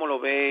 ¿Cómo lo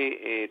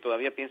ve?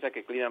 ¿Todavía piensa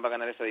que Cleveland va a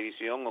ganar esa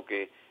división, o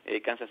que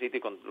Kansas City,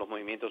 con los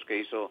movimientos que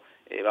hizo,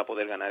 va a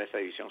poder ganar esa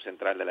división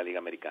central de la Liga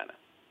Americana?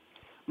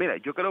 Mira,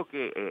 yo creo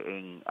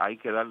que hay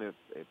que darle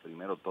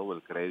primero todo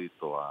el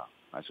crédito a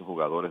esos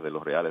jugadores de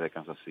los Reales de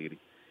Kansas City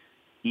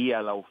y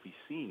a la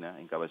oficina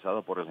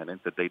encabezada por el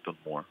gerente Dayton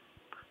Moore,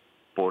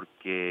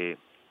 porque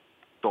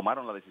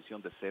tomaron la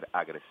decisión de ser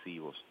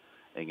agresivos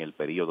en el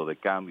periodo de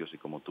cambios y,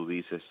 como tú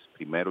dices,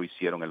 primero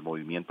hicieron el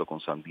movimiento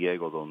con San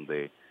Diego,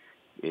 donde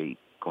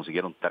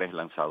consiguieron 3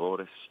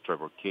 lanzadores.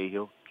 Trevor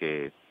Cahill,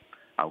 que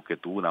aunque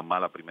tuvo una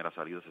mala primera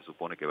salida, se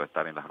supone que va a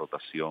estar en la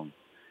rotación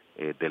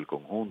del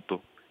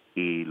conjunto,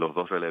 y los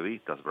 2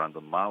 relevistas,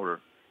 Brandon Maurer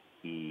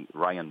y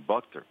Ryan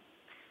Buckter.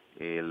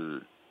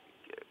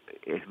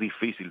 Es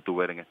difícil tú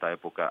ver en esta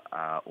época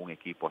a un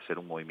equipo hacer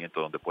un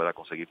movimiento donde pueda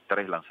conseguir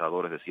 3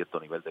 lanzadores de cierto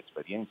nivel de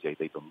experiencia, y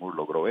Dayton Moore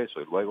logró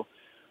eso, y luego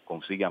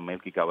consigue a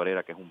Melky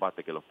Cabrera, que es un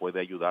bate que los puede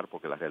ayudar,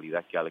 porque la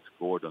realidad es que Alex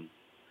Gordon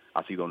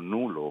ha sido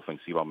nulo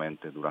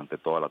ofensivamente durante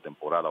toda la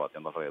temporada,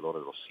 bateando alrededor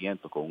de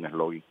 200 con un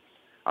slugging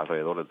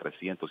alrededor de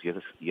 300,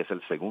 y es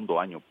el segundo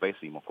año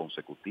pésimo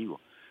consecutivo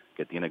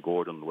que tiene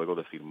Gordon luego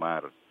de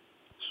firmar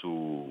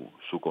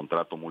su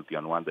contrato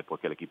multianual después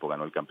que el equipo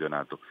ganó el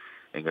campeonato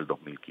en el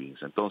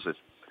 2015. Entonces,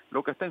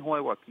 lo que está en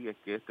juego aquí es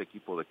que este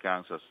equipo de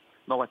Kansas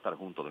no va a estar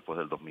junto después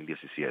del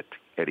 2017.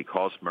 Eric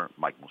Hosmer,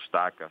 Mike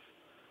Moustakas,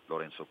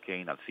 Lorenzo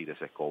Cain,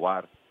 Alcides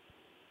Escobar,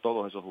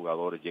 todos esos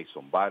jugadores,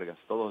 Jason Vargas,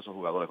 todos esos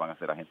jugadores van a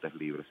ser agentes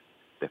libres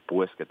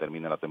después que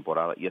termine la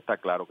temporada, y está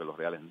claro que los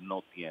Reales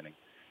no tienen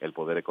el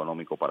poder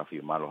económico para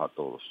firmarlos a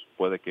todos.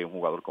 Puede que un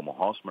jugador como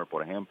Hosmer,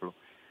 por ejemplo,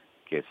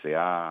 que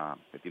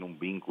tiene un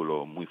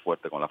vínculo muy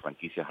fuerte con la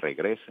franquicia,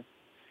 regrese,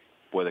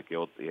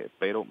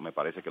 pero me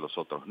parece que los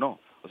otros no.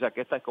 O sea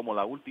que esta es como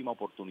la última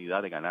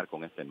oportunidad de ganar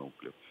con este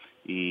núcleo.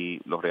 Y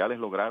los Reales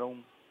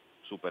lograron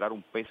superar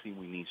un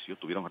pésimo inicio,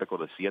 tuvieron un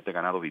récord de 7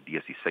 ganados y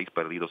 16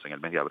 perdidos en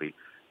el mes de abril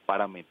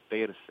para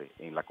meterse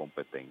en la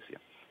competencia.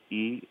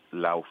 Y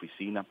la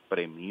oficina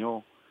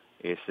premió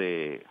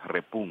ese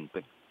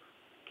repunte,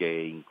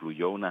 que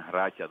incluyó una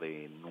racha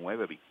de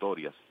 9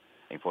 victorias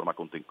en forma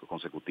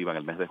consecutiva en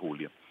el mes de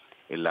julio.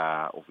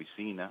 La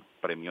oficina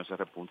premió ese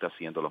repunte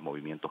haciendo los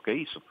movimientos que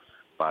hizo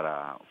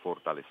para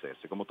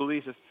fortalecerse. Como tú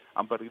dices,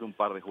 han perdido un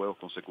par de juegos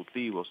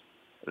consecutivos,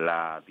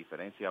 la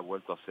diferencia ha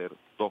vuelto a ser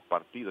 2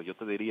 partidos. Yo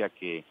te diría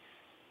que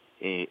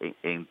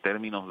en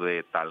términos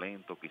de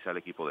talento, quizá el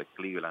equipo de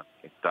Cleveland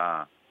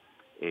está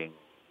en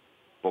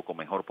poco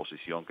mejor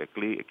posición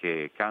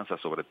que Kansas,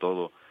 sobre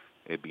todo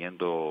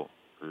viendo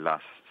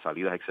las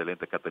salidas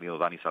excelentes que ha tenido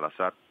Dani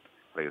Salazar,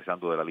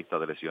 regresando de la lista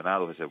de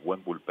lesionados, ese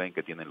buen bullpen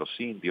que tienen los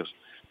indios,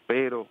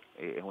 pero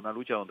es una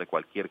lucha donde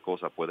cualquier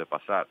cosa puede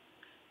pasar.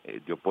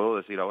 Yo puedo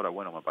decir ahora,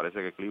 bueno, me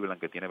parece que Cleveland,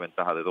 que tiene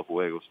ventaja de 2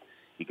 juegos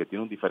y que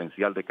tiene un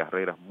diferencial de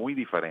carreras muy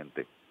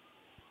diferente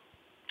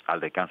al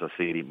de Kansas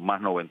City,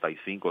 más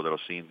 95 de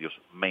los indios,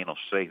 menos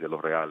 6 de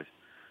los Reales,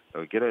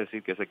 lo que quiere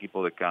decir que ese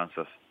equipo de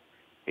Kansas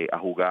ha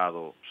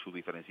jugado, su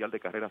diferencial de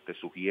carreras te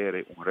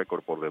sugiere un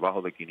récord por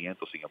debajo de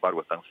 500, sin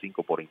embargo están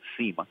 5 por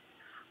encima.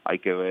 Hay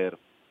que ver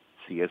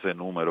si ese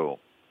número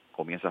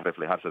comienza a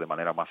reflejarse de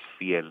manera más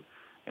fiel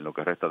en lo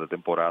que resta de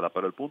temporada,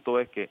 pero el punto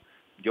es que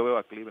yo veo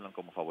a Cleveland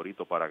como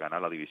favorito para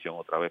ganar la división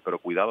otra vez, pero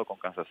cuidado con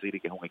Kansas City,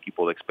 que es un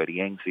equipo de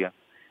experiencia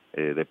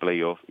de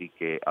playoff, y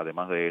que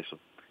además de eso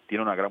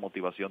tiene una gran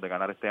motivación de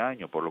ganar este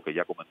año, por lo que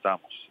ya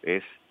comentamos,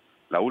 es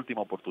la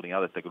última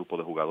oportunidad de este grupo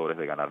de jugadores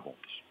de ganar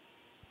juntos.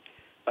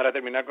 Para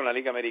terminar con la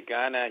Liga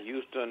Americana,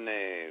 Houston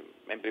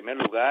en primer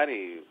lugar,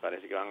 y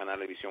parece que van a ganar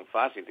la división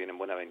fácil, tienen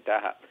buena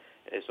ventaja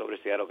sobre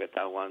Seattle, que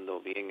está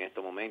jugando bien en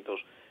estos momentos.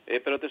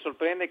 Pero te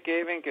sorprende,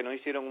 Kevin, que no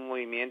hicieron un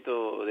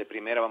movimiento de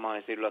primera, vamos a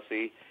decirlo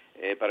así,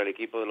 para el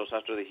equipo de los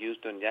Astros de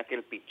Houston, ya que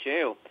el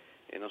picheo,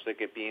 no sé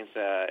qué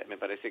piensa, me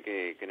parece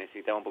que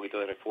necesitaba un poquito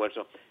de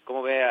refuerzo.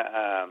 ¿Cómo ve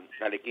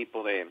al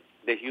equipo de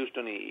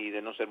Houston y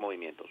de no ser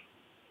movimientos?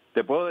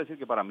 Te puedo decir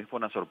que para mí fue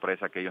una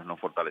sorpresa que ellos no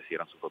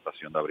fortalecieran su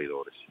rotación de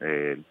abridores.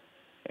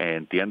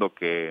 Entiendo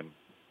que,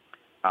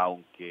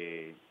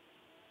 aunque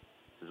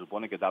se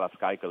supone que Dallas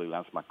Keuchel y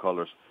Lance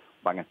McCullers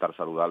van a estar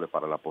saludables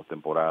para la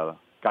postemporada,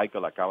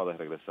 Keuchel acaba de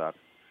regresar.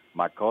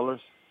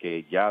 McCullers,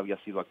 que ya había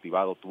sido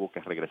activado, tuvo que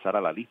regresar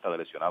a la lista de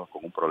lesionados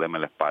con un problema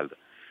en la espalda.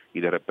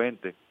 Y de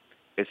repente,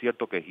 es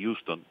cierto que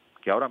Houston,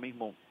 que ahora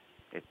mismo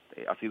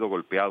ha sido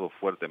golpeado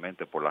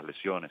fuertemente por las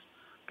lesiones,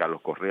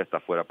 Carlos Correa está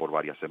fuera por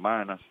varias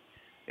semanas,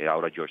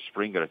 ahora George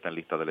Springer está en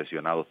lista de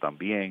lesionados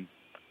también,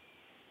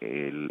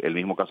 el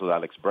mismo caso de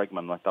Alex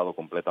Bregman no ha estado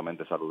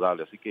completamente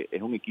saludable, así que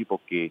es un equipo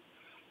que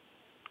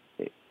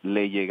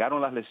le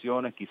llegaron las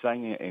lesiones quizá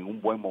en un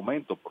buen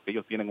momento, porque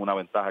ellos tienen una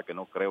ventaja que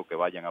no creo que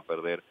vayan a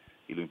perder,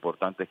 y lo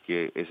importante es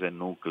que ese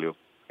núcleo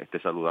esté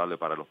saludable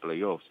para los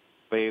playoffs,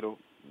 pero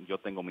yo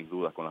tengo mis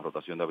dudas con la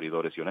rotación de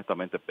abridores, y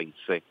honestamente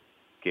pensé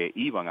que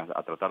iban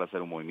a tratar de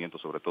hacer un movimiento,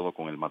 sobre todo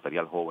con el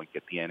material joven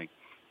que tienen,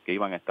 que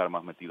iban a estar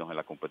más metidos en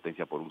la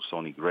competencia por un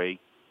Sonny Gray.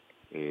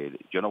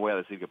 Yo no voy a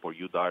decir que por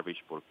Yu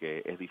Darvish,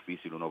 porque es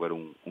difícil uno ver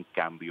un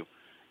cambio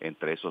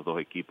entre esos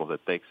 2 equipos de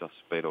Texas,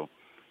 pero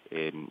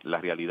la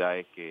realidad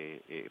es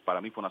que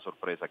para mí fue una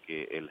sorpresa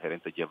que el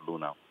gerente Jeff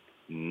Luhnow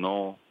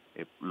no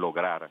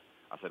lograra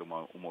hacer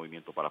un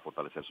movimiento para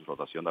fortalecer su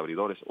rotación de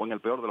abridores, o en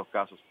el peor de los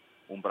casos,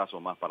 un brazo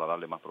más para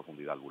darle más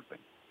profundidad al bullpen.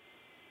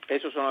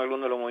 Esos son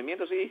algunos de los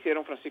movimientos. Sí,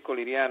 hicieron Francisco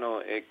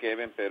Liriano,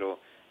 Kevin, pero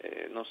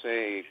no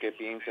sé qué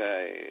piensa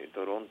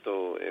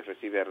Toronto.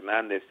 Recibe a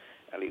Hernández,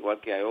 al igual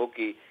que a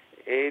Aoki.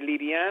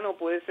 Liriano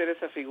puede ser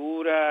esa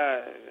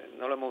figura,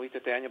 no lo hemos visto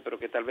este año, pero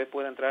que tal vez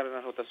pueda entrar en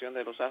la rotación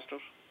de los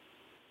Astros.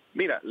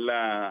 Mira,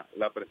 la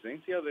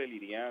presencia de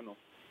Liriano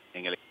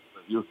en el equipo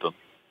de Houston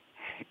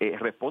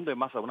responde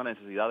más a una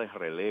necesidad de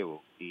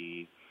relevo,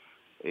 y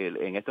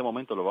en este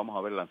momento lo vamos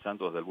a ver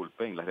lanzando desde el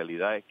bullpen. La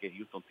realidad es que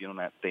Houston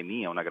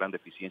tenía una gran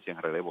deficiencia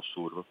en relevo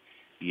zurdo,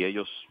 y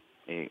ellos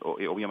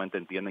obviamente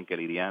entienden que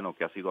Liriano,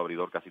 que ha sido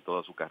abridor casi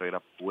toda su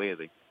carrera,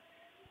 puede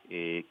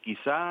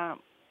quizá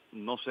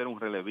no ser un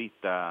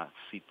relevista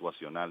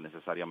situacional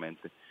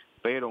necesariamente,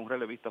 pero un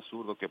relevista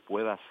zurdo que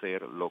pueda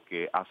hacer lo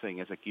que hace en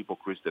ese equipo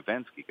Chris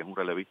Devenski, que es un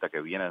relevista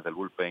que viene desde el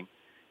bullpen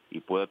y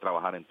puede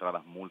trabajar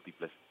entradas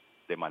múltiples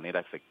de manera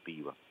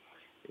efectiva.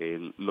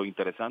 Lo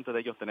interesante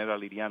de ellos tener a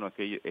Liriano es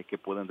que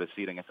pueden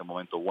decir en este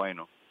momento,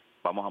 bueno,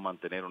 vamos a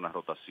mantener una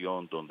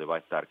rotación donde va a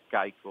estar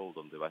Keiko,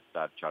 donde va a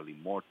estar Charlie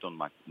Morton,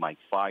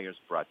 Mike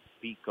Fiers, Brad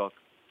Peacock.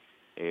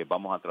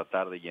 Vamos a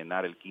tratar de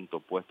llenar el quinto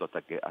puesto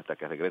hasta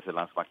que regrese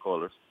Lance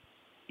McCullers,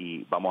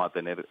 y vamos a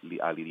tener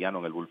a Liriano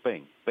en el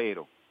bullpen.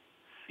 Pero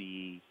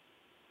si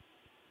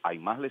hay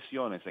más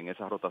lesiones en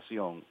esa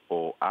rotación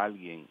o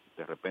alguien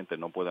de repente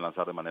no puede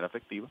lanzar de manera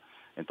efectiva,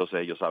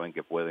 entonces ellos saben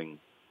que pueden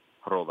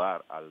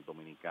rodar al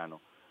dominicano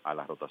a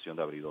la rotación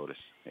de abridores.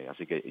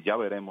 Así que ya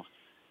veremos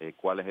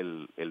cuál es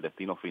el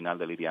destino final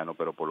de Liriano,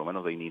 pero por lo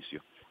menos de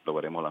inicio lo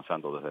veremos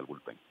lanzando desde el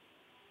bullpen.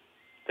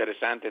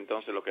 Interesante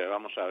entonces lo que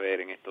vamos a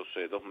ver en estos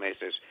 2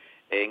 meses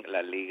en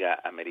la Liga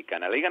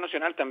Americana. La Liga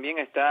Nacional también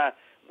está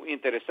muy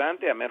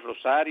interesante. Amel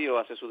Rosario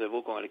hace su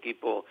debut con el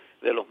equipo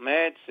de los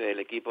Mets, el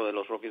equipo de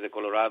los Rockies de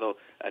Colorado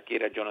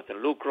adquiere a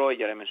Jonathan Lucroy,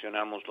 ya le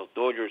mencionamos los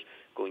Dodgers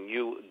con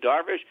Yu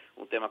Darvish,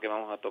 un tema que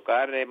vamos a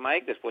tocar,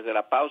 Mike, después de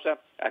la pausa,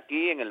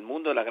 aquí en el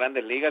Mundo de las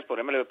Grandes Ligas,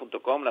 por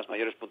mlb.com,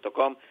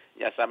 lasmayores.com,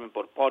 ya saben,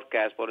 por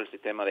podcast, por el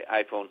sistema de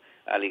iPhone,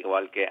 al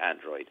igual que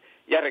Android.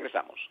 Ya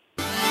regresamos.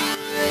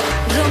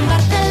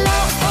 Rómpatelo,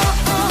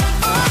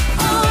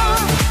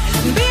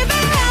 vive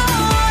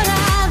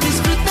ahora,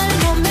 disfruta el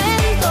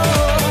momento.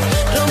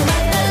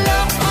 Rómpatelo,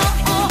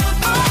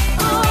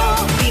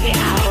 vive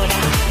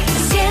ahora,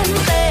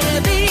 siente,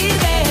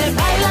 vive,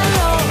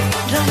 báilalo.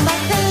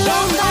 Rómpatelo,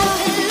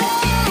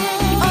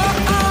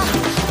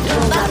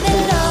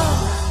 rómpatelo.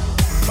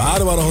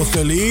 Bárbaro,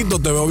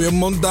 Joselito, te veo bien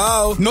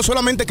montado. No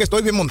solamente que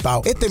estoy bien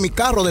montado, este es mi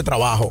carro de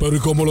trabajo. Pero ¿y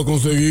cómo lo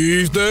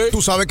conseguiste?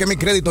 Tú sabes que mi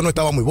crédito no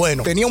estaba muy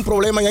bueno. Tenía un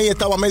problema y ahí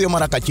estaba medio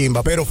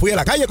maracachimba. Pero fui a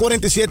la calle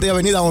 47 y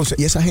avenida 11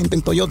 y esa gente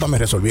en Toyota me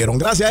resolvieron.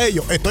 Gracias a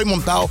ellos estoy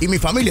montado y mi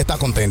familia está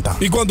contenta.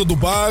 ¿Y cuánto tú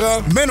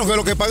pagas? Menos de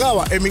lo que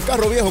pagaba en mi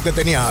carro viejo que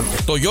tenía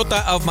antes.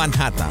 Toyota of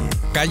Manhattan,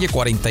 calle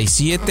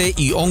 47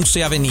 y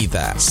 11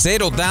 avenida.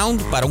 0 down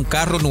para un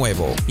carro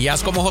nuevo. Y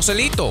haz como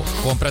Joselito,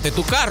 cómprate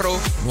tu carro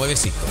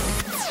nuevecito.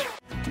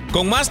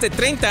 Con más de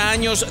 30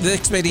 años de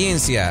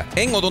experiencia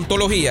en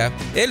odontología,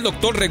 el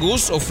Dr.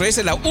 Regus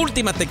ofrece la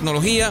última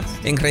tecnología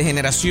en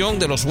regeneración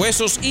de los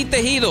huesos y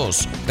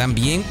tejidos.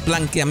 También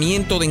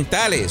blanqueamiento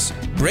dentales,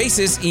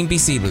 braces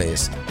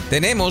invisibles.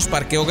 Tenemos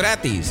parqueo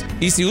gratis.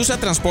 Y si usa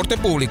transporte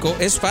público,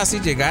 es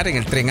fácil llegar en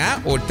el tren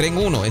A o el tren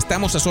 1.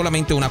 Estamos a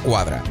solamente una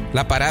cuadra.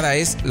 La parada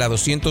es la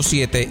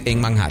 207 en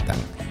Manhattan.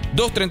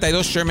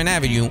 232 Sherman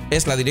Avenue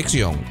es la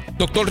dirección.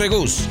 Dr.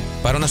 Regus,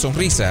 para una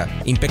sonrisa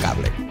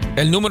impecable.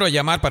 El número a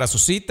llamar para su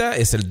cita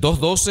es el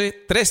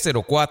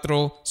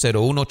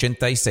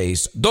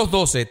 212-304-0186.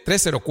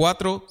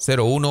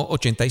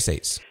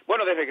 212-304-0186.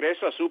 Bueno, de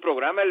regreso a su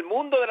programa El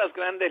Mundo de las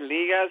Grandes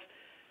Ligas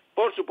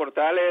por su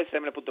portal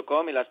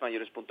ml.com y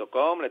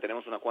lasmayores.com. Le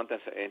tenemos unas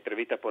cuantas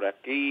entrevistas por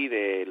aquí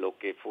de lo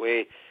que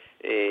fue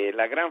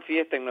la gran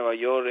fiesta en Nueva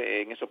York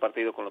en esos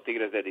partidos con los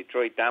Tigres de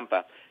Detroit,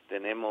 Tampa.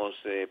 Tenemos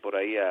por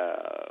ahí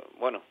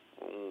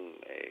un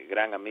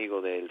gran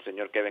amigo del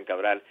señor Kevin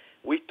Cabral,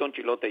 Winston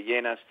Chilote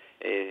Llenas,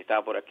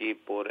 estaba por aquí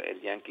por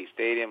el Yankee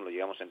Stadium, lo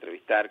llegamos a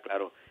entrevistar,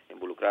 claro,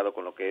 involucrado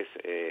con lo que es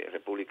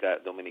República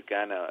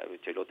Dominicana,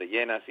 Chilote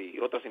Llenas, y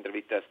otras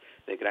entrevistas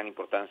de gran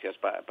importancia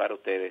para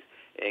ustedes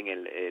en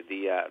el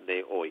día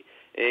de hoy.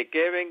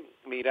 Kevin,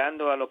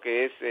 mirando a lo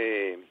que es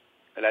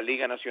la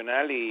Liga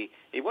Nacional y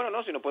bueno,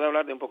 no, si nos puede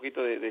hablar de un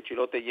poquito de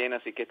Chilote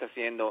Llenas y qué está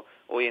haciendo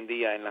hoy en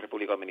día en la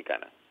República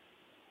Dominicana.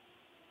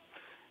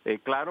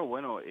 Claro,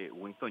 bueno,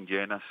 Winston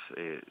Llenas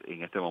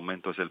en este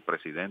momento es el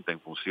presidente en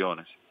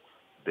funciones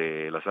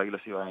de las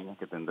Águilas Ibaeñas,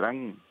 que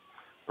tendrán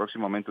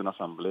próximamente una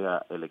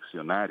asamblea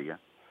eleccionaria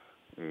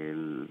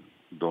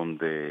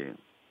donde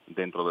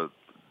dentro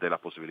de las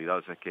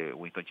posibilidades es que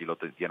Winston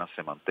Chilote Llenas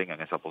se mantenga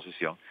en esa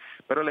posición,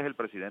 pero él es el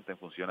presidente en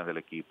funciones del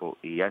equipo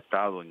y ha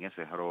estado en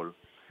ese rol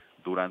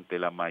durante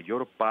la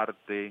mayor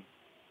parte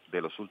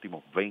de los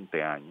últimos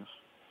 20 años,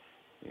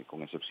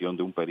 con excepción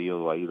de un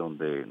periodo ahí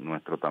donde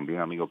nuestro también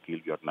amigo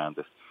Kilvio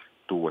Hernández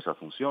tuvo esas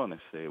funciones.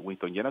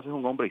 Winston Llenas es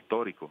un hombre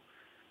histórico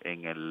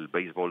en el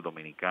béisbol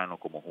dominicano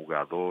como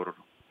jugador,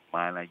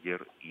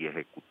 manager y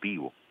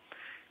ejecutivo,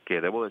 que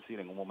debo decir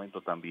en un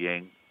momento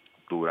también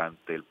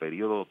durante el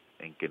periodo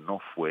en que no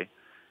fue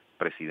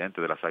presidente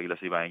de las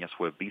Águilas Ibaeñas,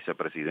 fue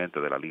vicepresidente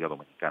de la Liga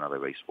Dominicana de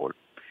Béisbol.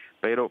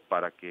 Pero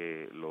para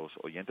que los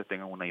oyentes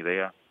tengan una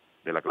idea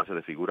de la clase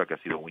de figura que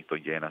ha sido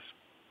Winston Llenas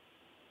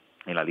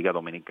en la Liga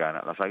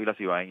Dominicana, las Águilas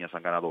Ibaeñas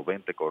han ganado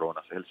 20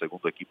 coronas, es el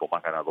segundo equipo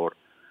más ganador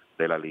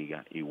de la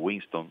liga, y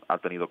Winston ha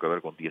tenido que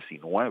ver con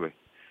 19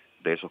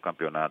 de esos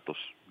campeonatos,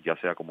 ya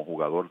sea como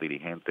jugador,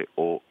 dirigente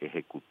o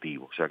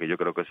ejecutivo. O sea que yo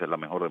creo que esa es la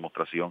mejor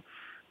demostración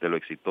de lo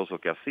exitoso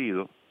que ha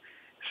sido.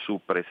 Su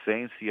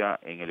presencia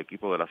en el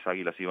equipo de las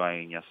Águilas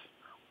Ibaeñas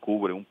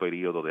cubre un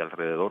periodo de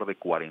alrededor de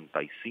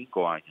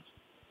 45 años,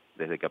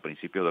 desde que a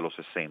principios de los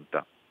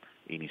 60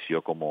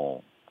 inició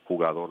como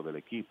jugador del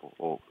equipo,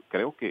 o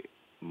creo que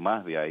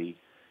más de ahí,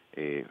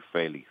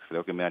 Félix,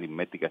 creo que mi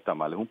aritmética está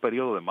mal. Es un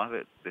periodo de más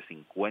de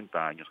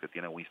 50 años que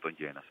tiene Winston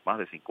Llenas, más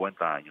de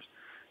 50 años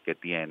que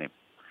tiene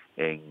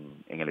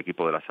en el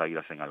equipo de las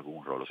Águilas en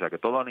algún rol. O sea que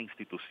toda una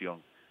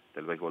institución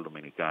del béisbol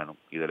dominicano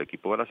y del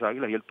equipo de las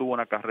Águilas, y él tuvo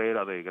una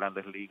carrera de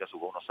grandes ligas,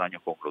 jugó unos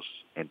años con los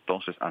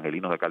entonces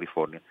Angelinos de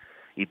California,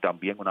 y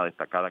también una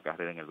destacada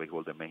carrera en el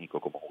béisbol de México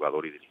como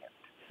jugador y dirigente.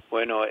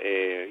 Bueno,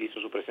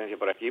 hizo su presencia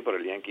por aquí, por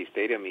el Yankee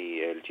Stadium, y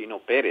el Chino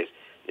Pérez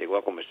llegó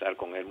a conversar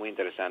con él. Muy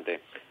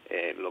interesante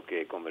lo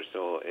que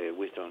conversó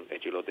Winston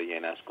Chilote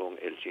Llenas con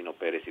el Chino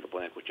Pérez, y lo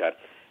pueden escuchar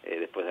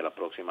después de la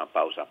próxima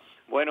pausa.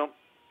 Bueno,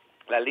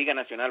 la Liga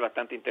Nacional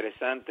bastante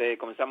interesante.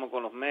 Comenzamos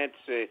con los Mets,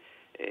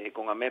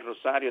 con Amel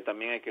Rosario.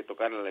 También hay que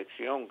tocar la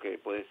elección, que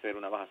puede ser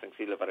una baja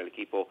sensible para el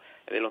equipo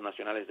de los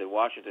Nacionales de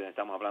Washington.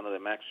 Estamos hablando de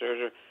Max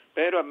Scherzer,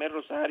 pero Amel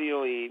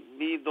Rosario, y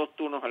vi 2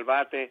 turnos al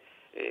bate.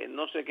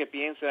 No sé qué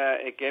piensa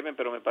Kevin,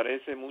 pero me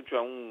parece mucho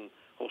a un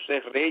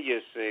José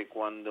Reyes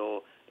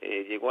cuando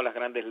llegó a las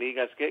grandes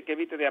ligas. ¿Qué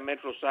viste de Amel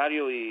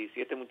Rosario, y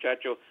si este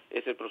muchacho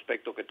es el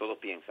prospecto que todos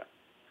piensan?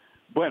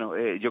 Bueno,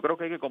 yo creo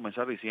que hay que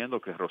comenzar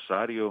diciendo que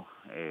Rosario,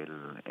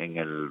 en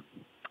el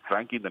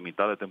ranking de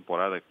mitad de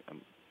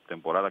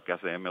temporada que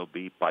hace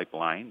MLB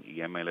Pipeline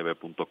y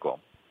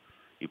MLB.com,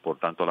 y por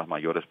tanto las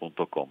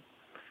mayores.com,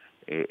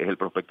 es el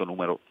prospecto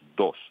número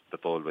 2 de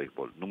todo el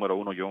béisbol. Número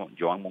 1,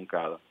 Joan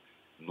Moncada.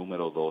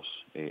 Número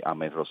 2,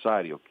 Amel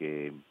Rosario,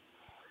 que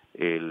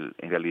en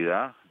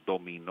realidad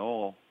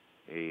dominó,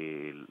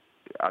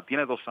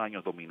 tiene 2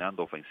 años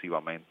dominando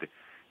ofensivamente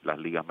las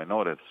ligas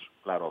menores,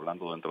 claro,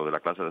 hablando dentro de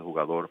la clase de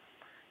jugador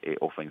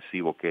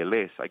ofensivo que él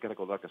es. Hay que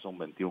recordar que son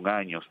 21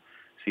 años,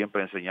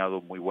 siempre ha enseñado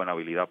muy buena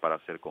habilidad para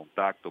hacer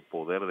contacto,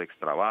 poder de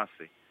extra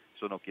base.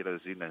 Eso no quiere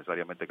decir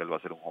necesariamente que él va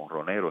a ser un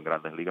jonronero en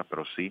grandes ligas,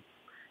 pero sí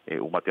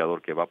un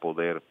bateador que va a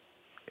poder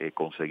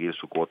conseguir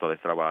su cuota de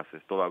extra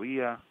bases.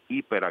 Todavía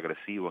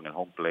hiperagresivo en el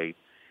home plate.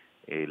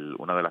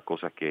 Una de las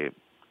cosas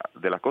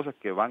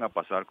que van a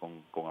pasar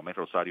con Amel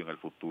Rosario en el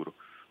futuro,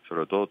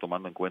 sobre todo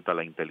tomando en cuenta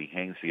la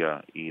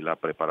inteligencia y la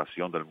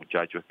preparación del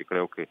muchacho, es que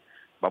creo que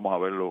vamos a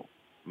verlo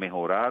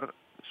mejorar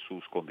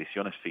sus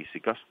condiciones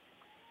físicas,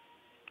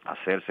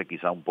 hacerse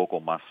quizá un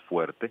poco más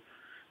fuerte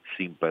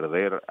sin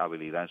perder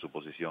habilidad en su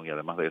posición, y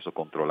además de eso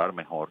controlar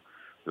mejor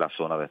la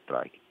zona de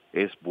strike.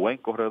 Es buen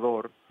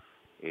corredor,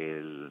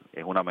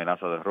 es una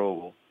amenaza de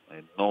robo,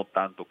 no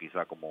tanto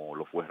quizá como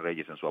lo fue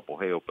Reyes en su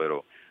apogeo,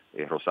 pero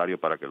Rosario,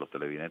 para que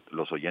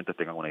los oyentes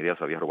tengan una idea,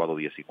 se había robado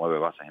 19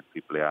 bases en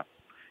AAA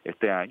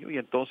este año, y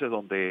entonces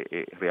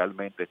donde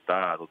realmente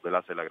está, donde él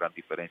hace la gran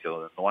diferencia,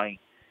 donde no hay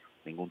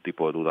ningún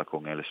tipo de duda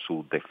con él, es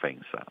su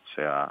defensa. O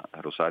sea,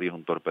 Rosario es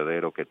un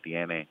torpedero que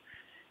tiene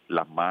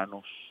las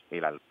manos,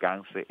 el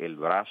alcance, el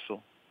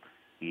brazo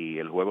y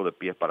el juego de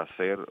pies para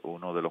ser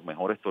uno de los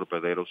mejores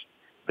torpederos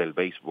del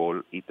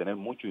béisbol y tener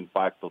mucho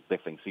impacto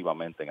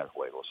defensivamente en el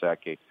juego. O sea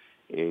que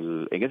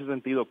en ese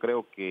sentido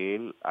creo que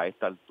él a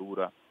esta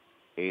altura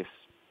es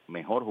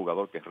mejor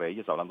jugador que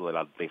Reyes, hablando de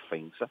la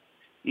defensa,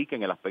 y que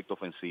en el aspecto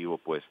ofensivo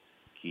pues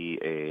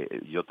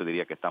yo te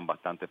diría que están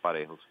bastante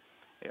parejos,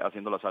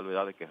 haciendo la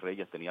salvedad de que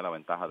Reyes tenía la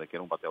ventaja de que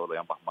era un bateador de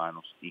ambas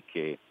manos y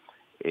que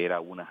era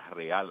una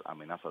real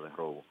amenaza de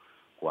robo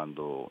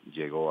cuando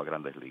llegó a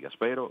Grandes Ligas.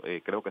 Pero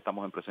creo que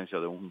estamos en presencia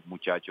de un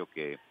muchacho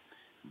que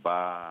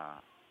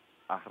va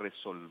a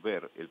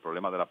resolver el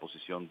problema de la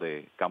posición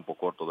de campo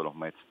corto de los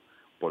Mets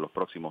por los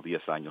próximos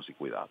 10 años, y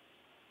cuidado.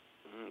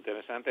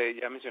 Interesante,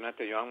 ya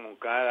mencionaste Joan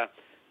Moncada,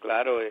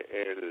 claro,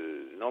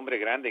 el nombre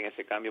grande en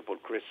ese cambio por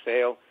Chris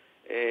Sale,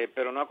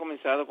 pero no ha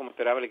comenzado como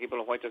esperaba el equipo de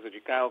los White Sox de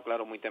Chicago,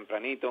 claro, muy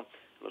tempranito,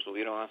 lo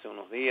subieron hace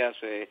unos días.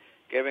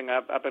 Kevin,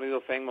 ¿ha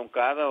perdido fe en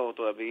Moncada o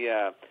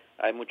todavía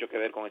hay mucho que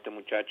ver con este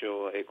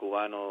muchacho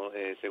cubano,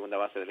 segunda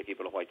base del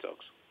equipo de los White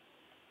Sox?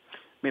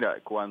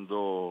 Mira,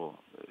 cuando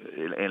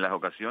en las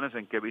ocasiones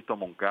en que he visto a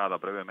Moncada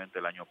previamente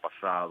el año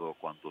pasado,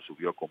 cuando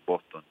subió con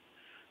Boston,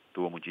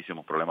 tuvo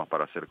muchísimos problemas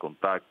para hacer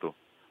contacto,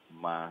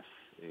 más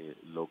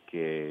lo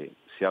que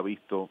se ha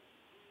visto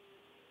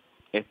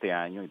este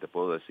año, y te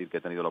puedo decir que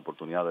he tenido la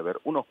oportunidad de ver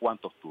unos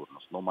cuantos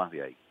turnos, no más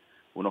de ahí,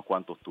 unos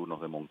cuantos turnos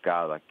de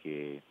Moncada,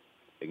 que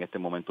en este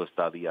momento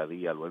está día a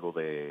día, luego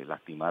de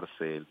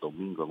lastimarse el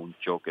domingo en un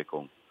choque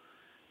con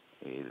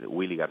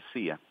Willy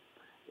García.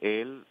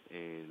 Él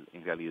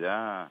en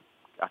realidad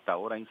hasta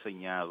ahora ha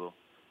enseñado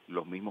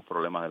los mismos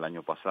problemas del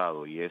año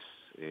pasado y es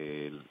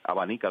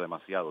abanica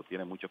demasiado,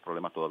 tiene muchos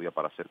problemas todavía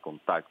para hacer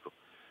contacto.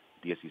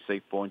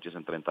 16 ponches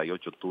en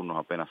 38 turnos,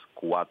 apenas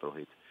 4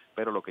 hits.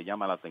 Pero lo que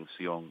llama la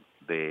atención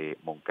de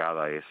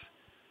Moncada es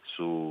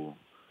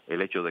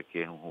el hecho de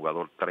que es un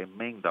jugador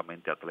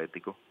tremendamente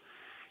atlético,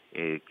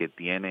 que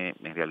tiene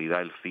en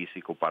realidad el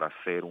físico para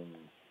ser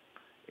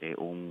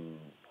un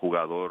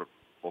jugador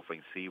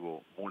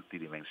ofensivo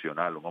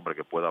multidimensional, un hombre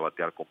que pueda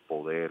batear con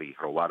poder y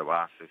robar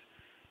bases,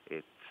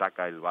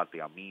 saca el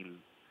bate a 1000,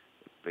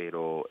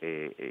 pero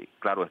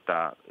claro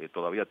está,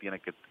 todavía tiene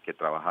que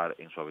trabajar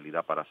en su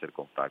habilidad para hacer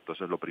contacto.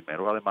 Eso es lo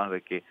primero, además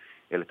de que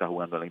él está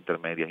jugando en la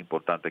intermedia. Es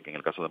importante que en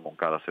el caso de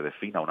Moncada se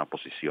defina una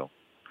posición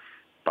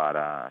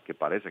para que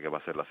parece que va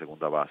a ser la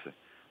segunda base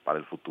para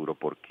el futuro,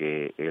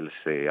 porque él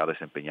se ha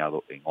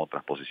desempeñado en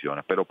otras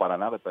posiciones, pero para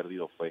nada he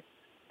perdido fe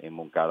en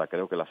Moncada.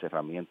 Creo que las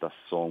herramientas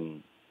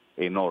son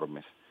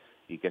enormes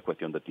y que es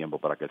cuestión de tiempo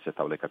para que él se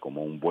establezca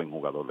como un buen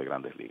jugador de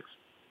Grandes Ligas.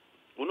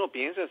 Uno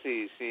piensa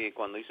si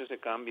cuando hizo ese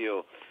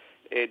cambio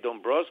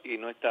Dombrowski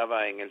no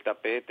estaba en el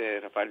tapete,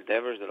 Rafael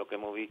Devers, de lo que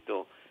hemos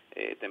visto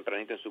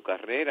tempranito en su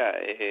carrera.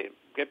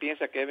 ¿Qué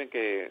piensa Kevin,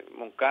 que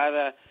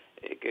Moncada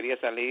quería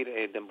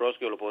salir,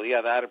 Dombrowski lo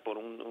podía dar por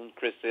un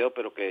Chris Sale,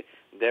 pero que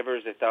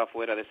Devers estaba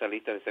fuera de esa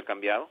lista de ser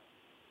cambiado?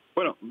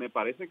 Bueno, me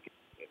parece que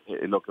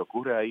lo que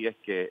ocurre ahí es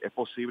que es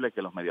posible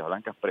que los Medias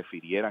Blancas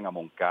prefirieran a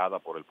Moncada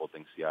por el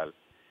potencial,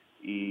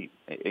 y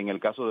en el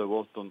caso de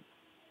Boston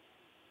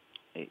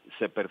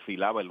se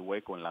perfilaba el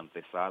hueco en la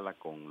antesala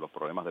con los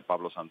problemas de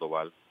Pablo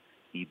Sandoval,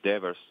 y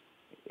Devers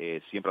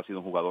siempre ha sido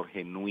un jugador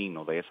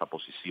genuino de esa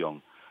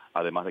posición,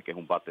 además de que es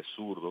un bate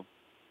zurdo,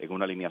 en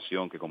una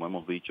alineación que, como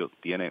hemos dicho,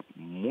 tiene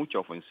mucha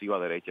ofensiva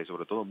derecha y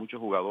sobre todo muchos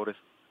jugadores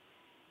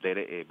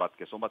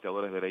que son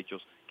bateadores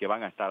derechos que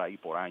van a estar ahí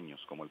por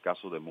años, como el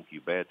caso de Mookie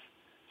Betts,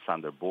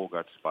 Sander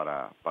Bogaerts,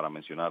 para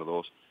mencionar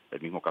dos,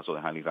 el mismo caso de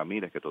Hanley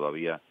Ramírez, que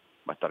todavía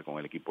va a estar con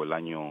el equipo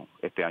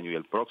este año y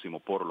el próximo,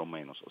 por lo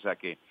menos. O sea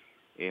que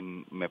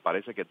me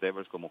parece que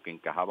Devers como que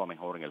encajaba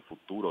mejor en el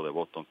futuro de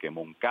Boston que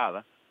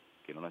Moncada,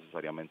 que no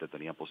necesariamente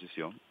tenía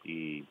posición,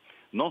 y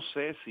no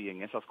sé si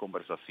en esas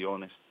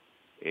conversaciones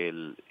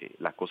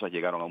las cosas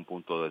llegaron a un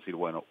punto de decir,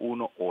 bueno,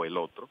 uno o el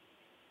otro,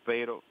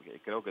 pero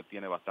creo que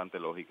tiene bastante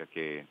lógica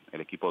que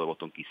el equipo de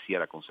Boston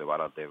quisiera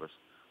conservar a Devers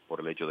por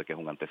el hecho de que es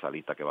un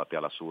antesalista que batea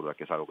a la zurda,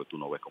 que es algo que tú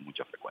no ves con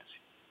mucha frecuencia.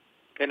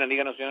 En la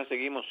Liga Nacional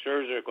seguimos,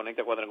 Scherzer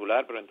conecta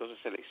cuadrangular, pero entonces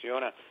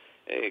selecciona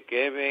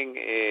Kevin,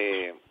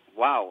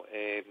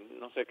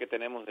 no sé qué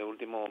tenemos de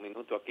último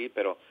minuto aquí,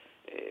 pero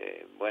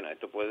bueno,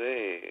 esto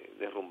puede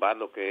derrumbar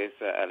lo que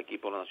es al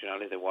equipo de los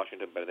Nacionales de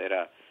Washington, perder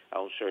a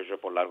un Scherzer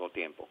por largo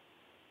tiempo.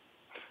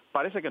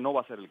 Parece que no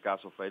va a ser el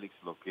caso, Félix.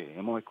 Lo que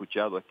hemos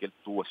escuchado es que él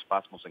tuvo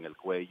espasmos en el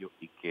cuello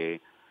y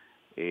que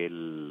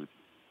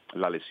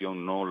la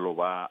lesión no lo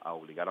va a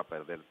obligar a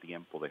perder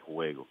tiempo de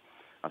juego.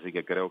 Así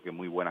que creo que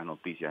muy buenas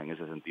noticias en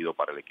ese sentido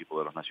para el equipo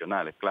de los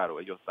Nacionales. Claro,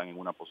 ellos están en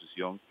una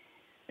posición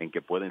en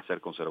que pueden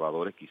ser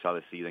conservadores, quizá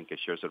deciden que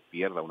Scherzer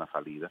pierda una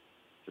salida,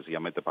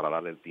 sencillamente para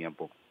darle el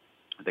tiempo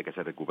de que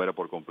se recupere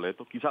por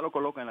completo. Quizá lo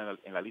colocan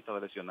en la lista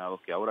de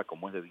lesionados, que ahora,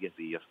 como es de 10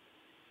 días,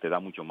 te da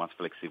mucho más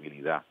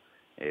flexibilidad.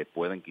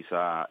 Pueden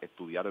quizá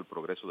estudiar el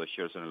progreso de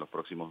Scherzer en los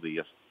próximos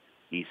días,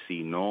 y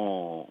si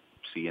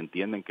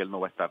entienden que él no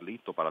va a estar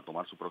listo para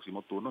tomar su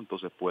próximo turno,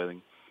 entonces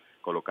pueden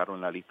colocarlo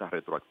en la lista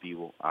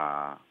retroactivo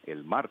a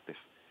el martes.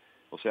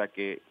 O sea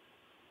que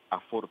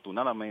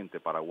afortunadamente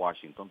para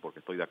Washington, porque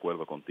estoy de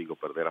acuerdo contigo,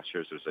 perder a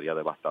Scherzer sería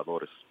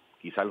devastador.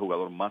 Quizá el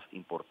jugador más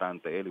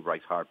importante, él y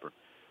Bryce Harper,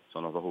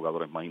 son los dos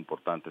jugadores más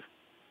importantes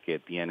que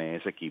tiene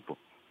ese equipo.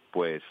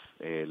 Pues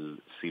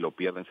si lo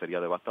pierden sería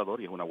devastador,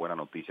 y es una buena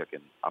noticia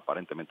que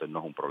aparentemente no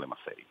es un problema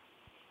serio.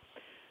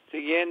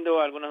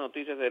 Siguiendo algunas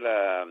noticias de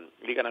la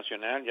Liga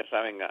Nacional, ya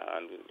saben,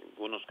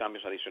 algunos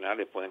cambios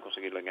adicionales pueden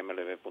conseguirlo en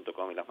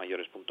mlb.com y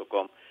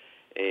lasmayores.com.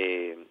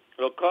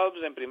 Los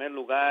Cubs en primer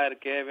lugar,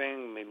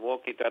 Kevin,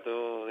 Milwaukee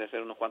trató de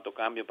hacer unos cuantos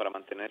cambios para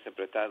mantenerse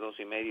prestados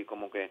 2.5, y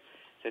como que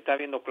se está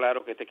viendo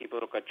claro que este equipo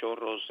de los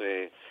Cachorros,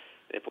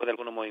 después de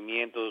algunos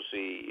movimientos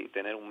y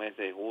tener un mes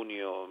de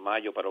junio,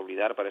 mayo para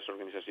olvidar para esa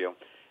organización,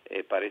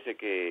 parece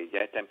que ya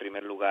está en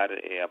primer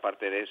lugar.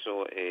 Aparte de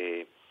eso,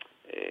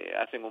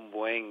 hacen un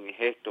buen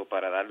gesto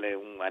para darle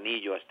un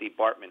anillo a Steve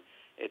Bartman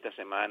esta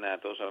semana.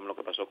 Todos sabemos lo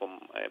que pasó con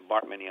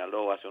Bartman y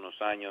Alou hace unos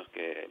años,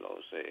 que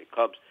los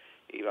Cubs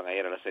iban a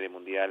ir a la Serie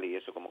Mundial, y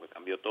eso como que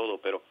cambió todo.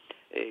 Pero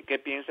 ¿qué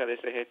piensa de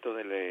ese gesto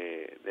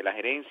de la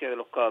gerencia de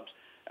los Cubs,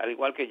 al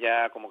igual que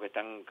ya como que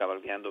están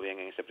cabalgando bien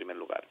en ese primer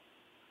lugar?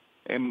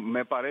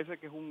 Me parece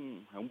que es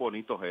un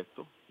bonito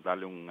gesto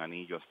darle un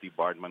anillo a Steve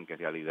Bartman, que en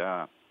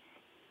realidad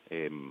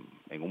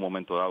en un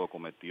momento dado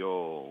cometió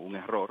un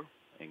error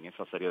en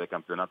esa serie de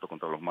campeonatos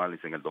contra los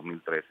Marlins en el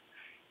 2003,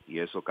 y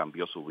eso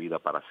cambió su vida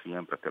para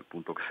siempre, hasta el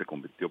punto que se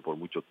convirtió por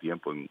mucho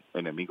tiempo en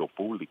enemigo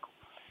público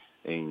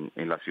en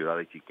la ciudad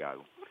de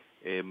Chicago.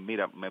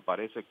 Mira, me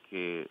parece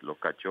que los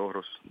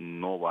Cachorros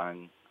no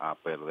van a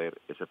perder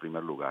ese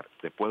primer lugar.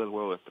 Después del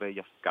Juego de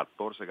Estrellas,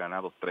 14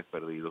 ganados, 3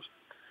 perdidos.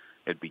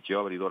 El picheo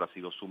abridor ha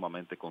sido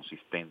sumamente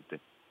consistente.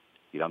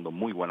 tirando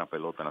muy buena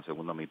pelota en la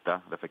segunda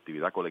mitad. La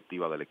efectividad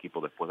colectiva del equipo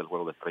después del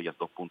juego de estrellas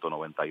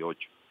 2.98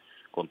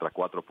 contra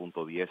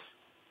 4.10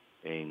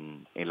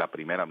 en la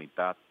primera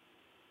mitad.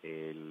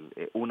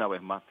 Una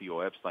vez más,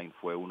 Theo Epstein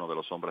fue uno de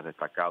los hombres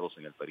destacados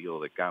en el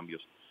periodo de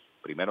cambios.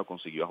 Primero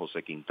consiguió a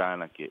José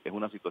Quintana, que es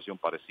una situación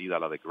parecida a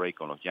la de Gray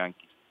con los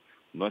Yankees.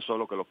 No es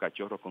solo que los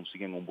Cachorros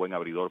consiguen un buen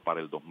abridor para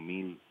el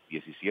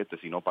 2017,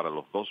 sino para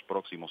los 2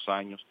 próximos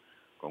años,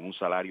 con un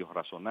salario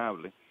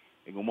razonable,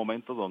 en un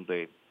momento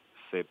donde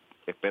se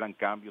esperan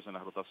cambios en la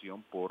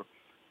rotación por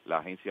la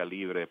agencia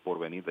libre por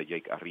venir de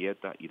Jake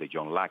Arrieta y de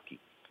John Lackey.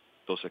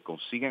 Entonces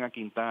consiguen a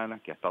Quintana,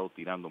 que ha estado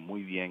tirando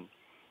muy bien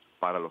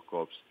para los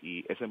Cubs,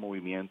 y ese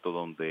movimiento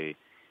donde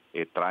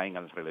traen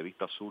al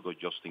relevista zurdo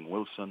Justin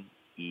Wilson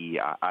y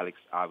a Alex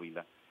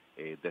Ávila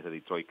desde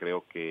Detroit,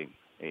 creo que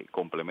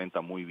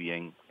complementa muy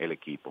bien el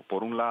equipo.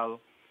 Por un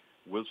lado,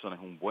 Wilson es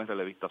un buen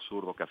relevista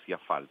zurdo que hacía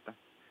falta,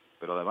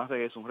 pero además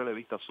de eso, un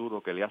relevista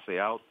zurdo que le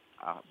hace out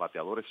a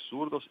bateadores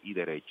zurdos y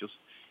derechos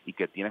y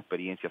que tiene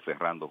experiencia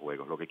cerrando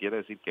juegos, lo que quiere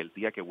decir que el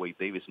día que Wade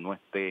Davis no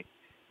esté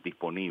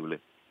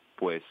disponible,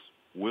 pues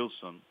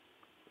Wilson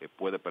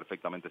puede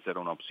perfectamente ser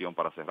una opción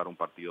para cerrar un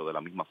partido de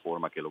la misma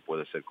forma que lo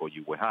puede ser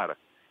Koji Uehara.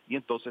 Y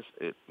entonces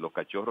los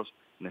Cachorros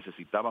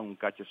necesitaban un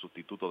catcher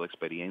sustituto de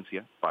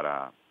experiencia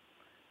para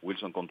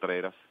Wilson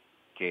Contreras,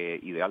 que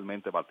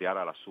idealmente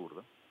bateara a la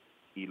zurda,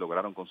 y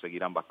lograron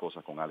conseguir ambas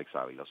cosas con Alex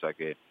Ávila. O sea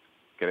que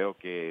creo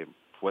que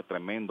fue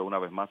tremendo una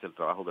vez más el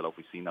trabajo de la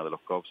oficina de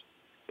los Cubs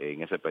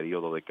en ese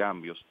periodo de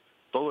cambios.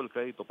 Todo el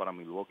crédito para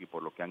Milwaukee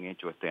por lo que han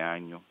hecho este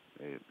año.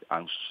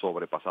 Han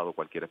sobrepasado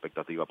cualquier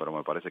expectativa, pero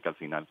me parece que al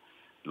final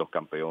los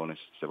campeones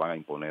se van a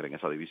imponer en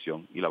esa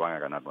división y la van a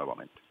ganar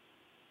nuevamente.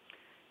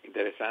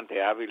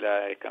 Interesante,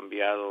 Ávila es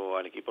cambiado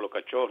al equipo de los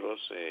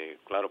Cachorros,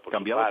 claro, por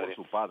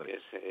su padre, que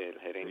es el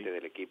gerente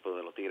del equipo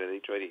de los Tigres de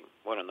Detroit, y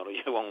bueno, no lo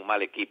llevo a un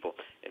mal equipo,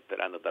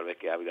 esperando tal vez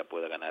que Ávila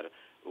pueda ganar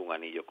un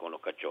anillo con los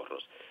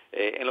Cachorros.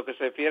 En lo que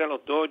se refiere a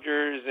los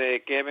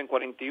Dodgers, Kevin,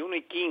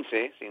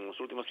 41-15, en los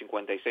últimos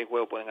 56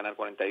 juegos pueden ganar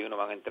 41,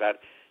 van a entrar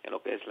en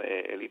lo que es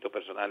el hito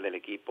personal del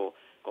equipo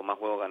con más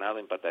juegos ganados,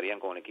 empatarían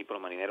con el equipo de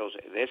los Marineros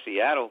de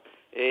Seattle,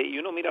 y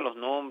uno mira los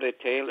nombres,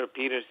 Taylor,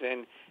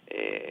 Peterson,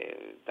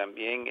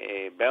 también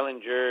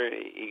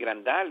Bellinger y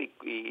Grandal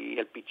y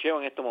el picheo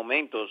en estos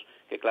momentos,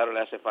 que claro le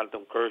hace falta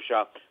un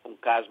Kershaw, un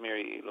Kazmir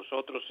y los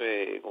otros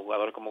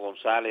jugadores como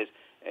González,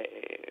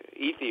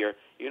 Ethier,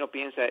 y uno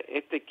piensa,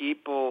 este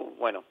equipo,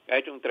 bueno, ha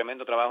hecho un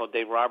tremendo trabajo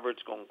Dave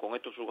Roberts con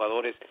estos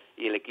jugadores,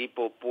 y el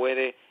equipo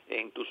puede,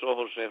 en tus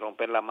ojos,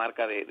 romper la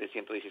marca de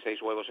 116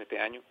 juegos este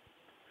año.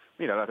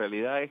 Mira, la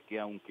realidad es que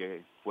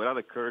aunque fuera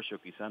de Kershaw,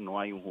 quizás no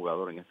hay un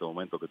jugador en este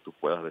momento que tú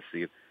puedas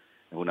decir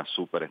es una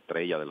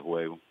superestrella del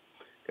juego.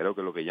 Creo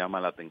que lo que llama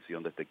la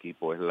atención de este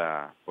equipo es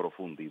la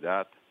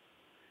profundidad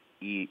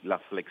y la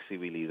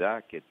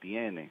flexibilidad que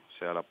tiene, o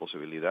sea, la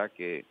posibilidad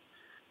que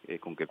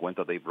con que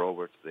cuenta Dave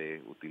Roberts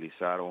de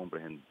utilizar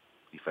hombres en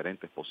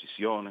diferentes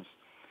posiciones,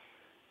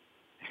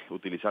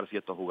 utilizar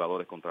ciertos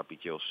jugadores contra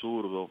picheo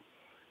zurdo,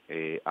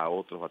 a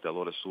otros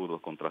bateadores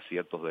zurdos contra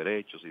ciertos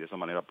derechos, y de esa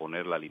manera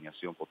poner la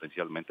alineación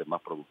potencialmente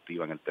más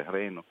productiva en el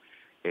terreno.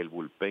 El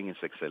bullpen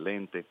es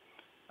excelente,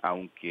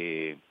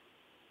 aunque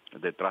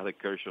detrás de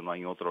Kershaw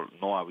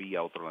no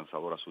había otro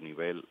lanzador a su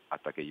nivel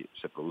hasta que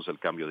se produce el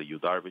cambio de Yu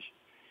Darvish.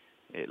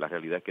 La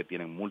realidad es que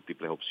tienen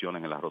múltiples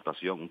opciones en la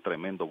rotación, un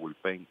tremendo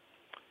bullpen.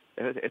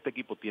 Este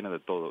equipo tiene de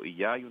todo, y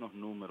ya hay unos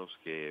números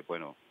que,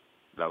 bueno,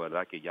 la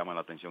verdad que llaman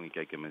la atención y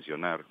que hay que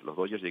mencionar. Los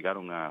Dodgers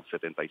llegaron a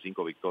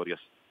 75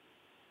 victorias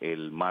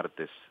el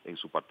martes en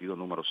su partido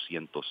número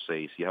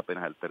 106, y es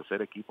apenas el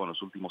tercer equipo en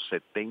los últimos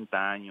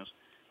 70 años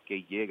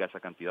que llega a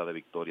esa cantidad de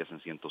victorias en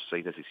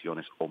 106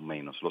 decisiones o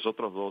menos. Los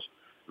otros dos,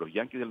 los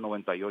Yankees del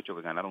 98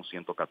 que ganaron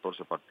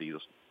 114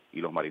 partidos, y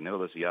los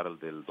Marineros de Seattle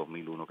del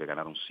 2001 que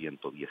ganaron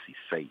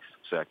 116.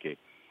 O sea que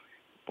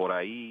por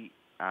ahí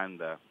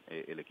anda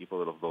el equipo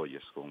de los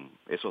Dodgers, con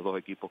esos dos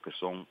equipos que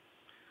son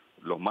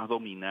los más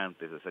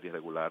dominantes de serie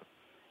regular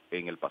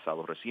en el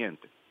pasado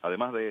reciente.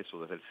 Además de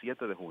eso, desde el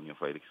 7 de junio,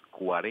 Félix,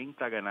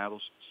 40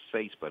 ganados,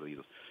 6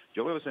 perdidos.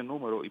 Yo veo ese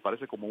número y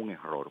parece como un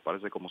error,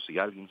 parece como si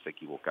alguien se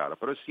equivocara,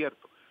 pero es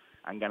cierto,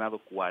 han ganado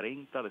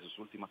 40 de sus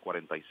últimas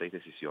 46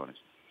 decisiones.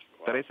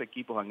 Wow. 3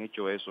 equipos han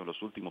hecho eso en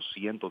los últimos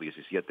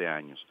 117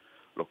 años.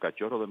 Los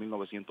Cachorros de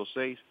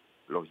 1906,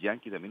 los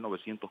Yankees de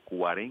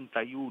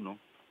 1941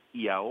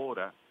 y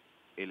ahora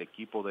el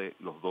equipo de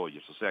los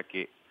Dodgers. O sea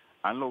que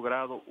han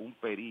logrado un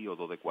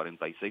periodo de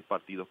 46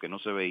 partidos que no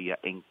se veía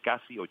en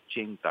casi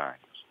 80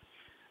 años.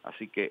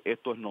 Así que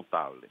esto es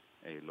notable,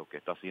 lo que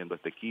está haciendo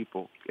este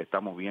equipo.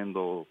 Estamos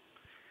viendo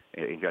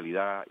en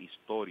realidad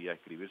historia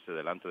escribirse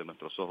delante de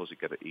nuestros ojos,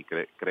 y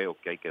creo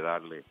que hay que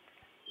darle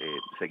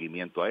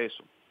seguimiento a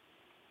eso.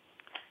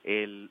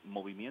 El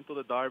movimiento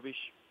de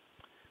Darvish,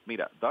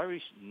 mira,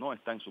 Darvish no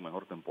está en su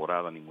mejor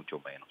temporada, ni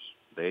mucho menos.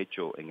 De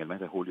hecho, en el mes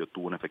de julio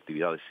tuvo una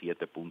efectividad de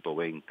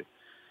 7.20.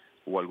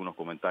 Hubo algunos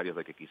comentarios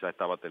de que quizá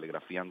estaba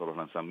telegrafiando los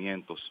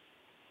lanzamientos.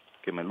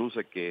 que me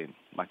luce que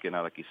más que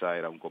nada quizá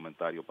era un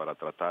comentario para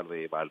tratar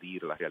de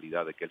evadir la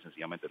realidad de que él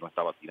sencillamente no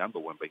estaba tirando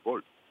buen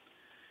béisbol.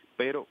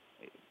 Pero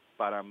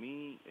para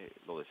mí,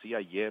 lo decía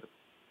ayer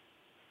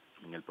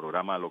en el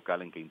programa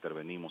local en que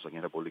intervenimos aquí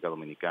en República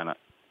Dominicana,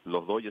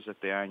 los Dodgers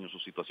este año, su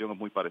situación es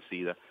muy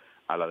parecida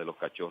a la de los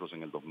Cachorros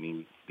en el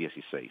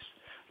 2016.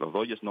 Los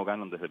Dodgers no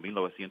ganan desde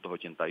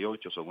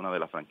 1988, son una de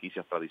las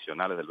franquicias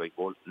tradicionales del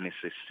béisbol,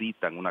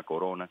 necesitan una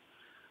corona,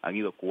 han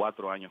ido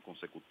 4 años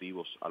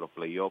consecutivos a los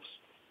playoffs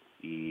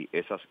y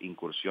esas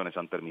incursiones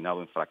han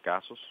terminado en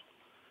fracasos,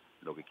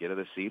 lo que quiere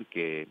decir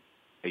que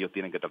ellos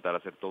tienen que tratar de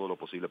hacer todo lo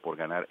posible por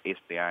ganar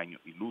este año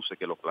y luce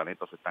que los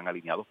planetas están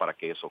alineados para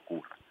que eso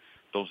ocurra.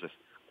 Entonces,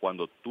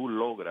 cuando tú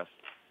logras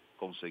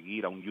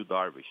conseguir a un Yu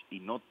Darvish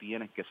y no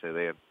tienes que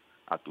ceder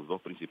a tus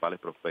 2 principales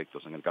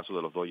prospectos, en el caso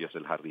de los Dodgers,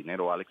 el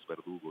jardinero Alex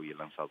Verdugo y el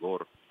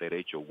lanzador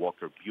derecho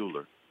Walker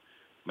Buehler,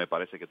 me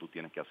parece que tú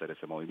tienes que hacer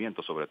ese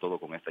movimiento, sobre todo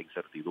con esta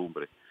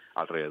incertidumbre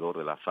alrededor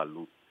de la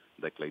salud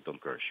de Clayton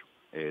Kershaw.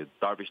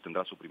 Darvish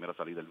tendrá su primera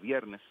salida el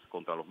viernes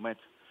contra los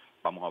Mets,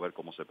 vamos a ver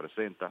cómo se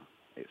presenta.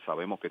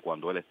 Sabemos que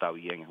cuando él está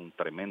bien es un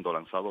tremendo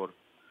lanzador,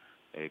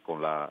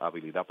 con la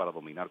habilidad para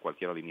dominar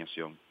cualquier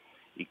alineación,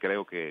 y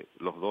creo que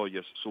los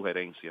Dodgers,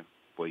 sugerencia,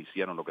 pues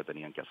hicieron lo que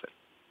tenían que hacer.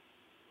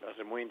 Va a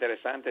ser muy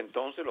interesante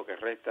entonces lo que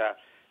resta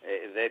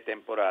de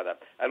temporada.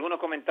 ¿Algunos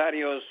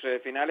comentarios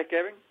finales,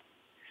 Kevin?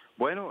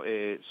 Bueno,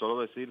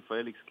 solo decir,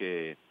 Félix,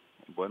 que,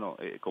 bueno,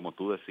 como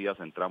tú decías,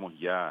 entramos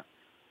ya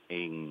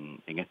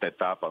en esta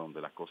etapa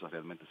donde las cosas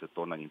realmente se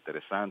tornan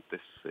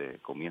interesantes,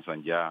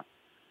 comienzan ya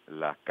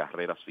las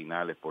carreras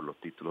finales por los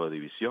títulos de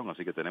división,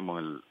 así que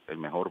tenemos el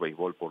mejor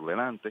béisbol por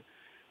delante.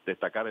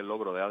 Destacar el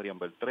logro de Adrian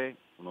Beltré,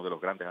 uno de los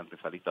grandes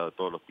antesalistas de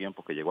todos los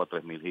tiempos, que llegó a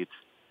 3,000 hits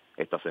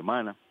esta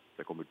semana,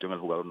 se convirtió en el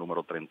jugador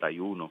número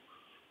 31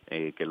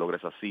 que logra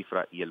esa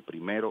cifra, y el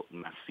primero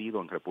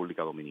nacido en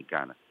República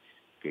Dominicana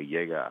que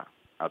llega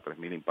a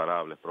 3,000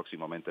 imparables.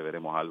 Próximamente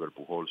veremos a Albert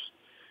Pujols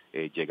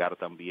llegar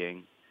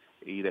también,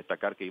 y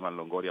destacar que Iván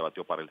Longoria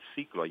batió para el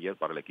ciclo ayer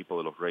para el equipo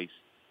de los Rays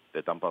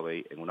de Tampa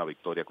Bay en una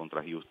victoria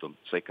contra Houston,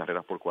 6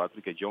 carreras por 4,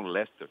 y que John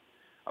Lester,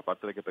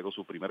 aparte de que pegó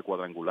su primer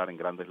cuadrangular en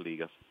Grandes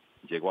Ligas,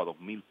 llegó a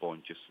 2,000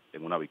 ponches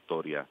en una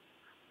victoria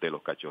de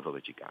los Cachorros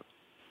de Chicago.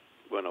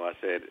 Bueno, va a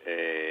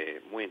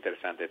ser muy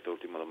interesante estos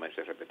últimos 2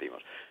 meses,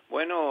 repetimos.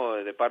 Bueno,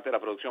 de parte de la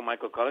producción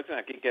Michael Collison,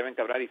 aquí Kevin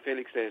Cabral y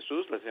Félix de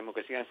Jesús, les decimos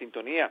que sigan en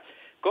sintonía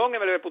con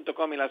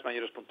MLB.com y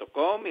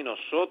lasmayores.com, y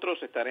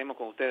nosotros estaremos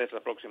con ustedes la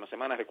próxima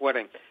semana.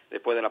 Recuerden,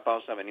 después de la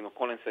pausa venimos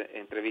con las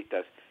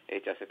entrevistas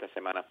hechas esta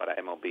semana para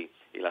MLB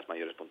y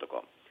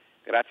lasmayores.com.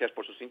 Gracias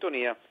por su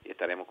sintonía y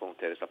estaremos con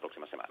ustedes la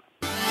próxima semana.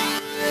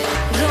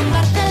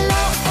 Rompártelo,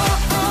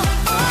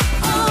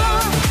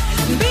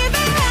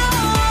 vive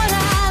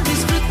ahora,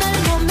 disfruta el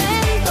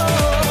momento.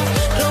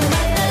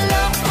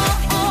 Rompártelo,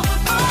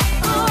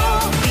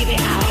 vive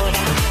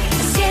ahora,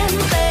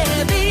 siente,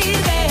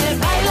 vive,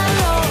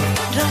 báilalo.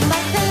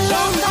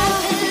 Rompártelo,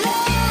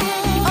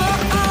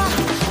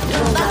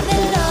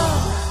 rompártelo.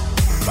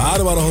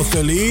 Bárbaro,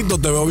 Joselito,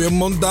 te veo bien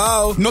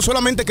montado. No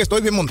solamente que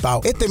estoy bien montado,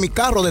 este es mi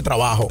carro de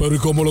trabajo. Pero ¿y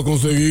cómo lo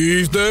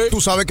conseguiste?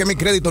 Tú sabes que mi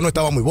crédito no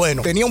estaba muy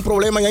bueno. Tenía un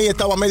problema y ahí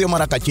estaba medio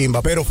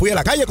maracachimba. Pero fui a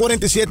la calle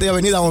 47 y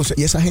avenida 11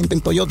 y esa gente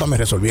en Toyota me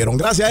resolvieron.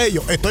 Gracias a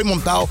ellos estoy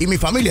montado y mi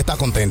familia está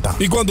contenta.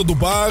 ¿Y cuánto tú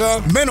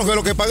pagas? Menos de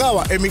lo que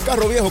pagaba en mi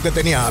carro viejo que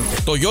tenía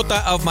antes.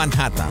 Toyota of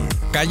Manhattan,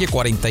 calle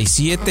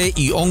 47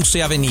 y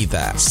 11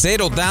 Avenida.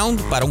 0 down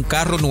para un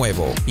carro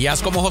nuevo. Y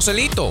haz como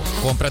Joselito,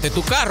 cómprate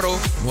tu carro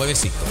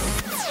nuevecito.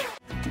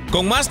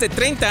 Con más de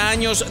 30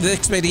 años de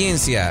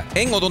experiencia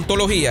en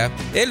odontología,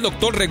 el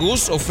Dr.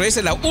 Regus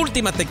ofrece la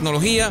última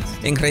tecnología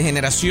en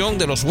regeneración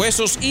de los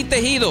huesos y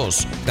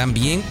tejidos.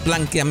 También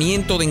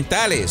blanqueamiento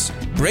dentales,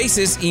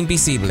 braces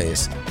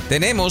invisibles.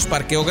 Tenemos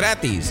parqueo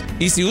gratis.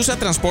 Y si usa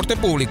transporte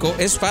público,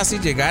 es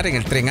fácil llegar en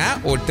el tren A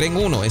o el tren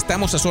 1.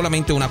 Estamos a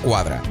solamente una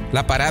cuadra.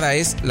 La parada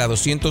es la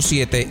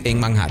 207 en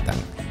Manhattan.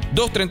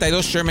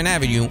 232 Sherman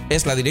Avenue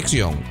es la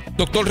dirección.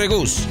 Dr.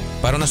 Regus,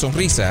 para una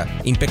sonrisa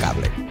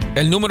impecable.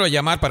 El número a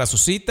llamar para su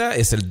cita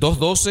es el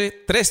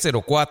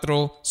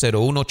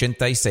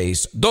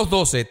 212-304-0186.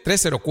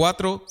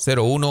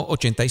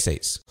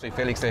 212-304-0186. Soy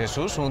Félix de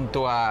Jesús,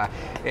 junto a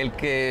el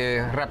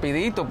que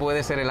rapidito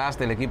puede ser el as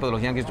del equipo de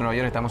los Yankees de Nueva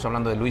York. Estamos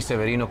hablando de Luis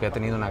Severino, que ha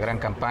tenido una gran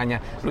campaña.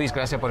 Luis,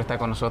 gracias por estar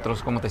con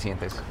nosotros. ¿Cómo te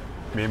sientes?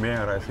 Bien,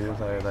 agradecido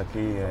de estar aquí,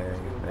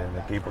 del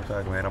equipo, que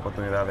me da la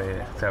oportunidad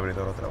de ser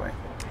abridor otra vez.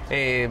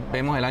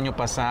 Vemos el año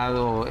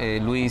pasado,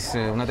 Luis,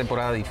 una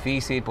temporada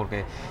difícil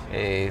porque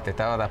te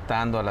estaba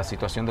adaptando a la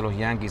situación de los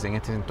Yankees en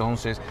este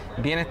entonces.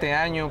 Viene este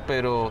año,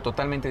 pero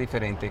totalmente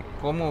diferente.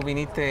 ¿Cómo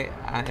viniste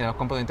a los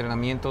campos de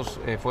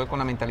entrenamientos? ¿Fue con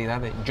la mentalidad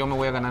de yo me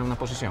voy a ganar una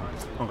posición?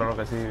 No, claro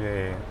que sí,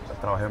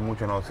 trabajé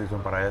mucho en la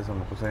off-season para eso.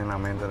 Me puse en la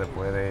mente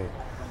después de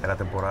la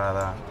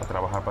temporada a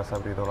trabajar para ser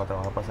abridor,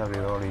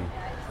 y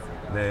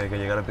desde que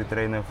llegué al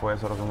P-Trainer fue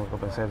eso lo que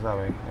pensé,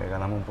 ¿sabes?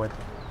 Ganamos un puesto.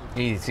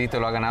 Y sí, te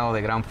lo ha ganado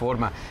de gran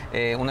forma.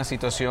 Una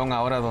situación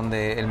ahora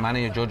donde el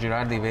manager Joe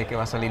Girardi ve que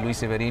va a salir Luis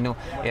Severino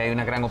y hay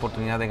una gran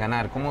oportunidad de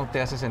ganar. ¿Cómo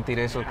te hace sentir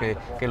eso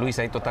que Luis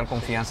hay total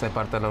confianza de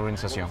parte de la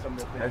organización?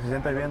 Se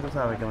siente bien, tú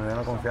sabes, que me den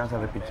la confianza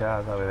de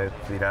pichar, ¿sabes? De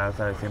tirar,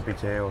 ¿sabes? 100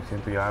 picheos,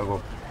 100 y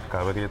algo.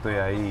 Cada vez que yo estoy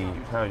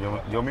ahí, ¿sabes?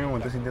 Yo mismo me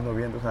estoy sintiendo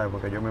bien, tú sabes,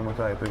 porque yo mismo,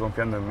 ¿sabes? Estoy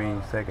confiando en mí,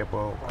 sé que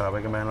puedo, cada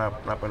vez que me den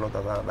la pelota,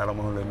 dar lo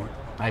mejor de mí.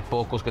 Hay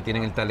pocos que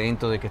tienen el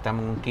talento de que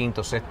estamos en un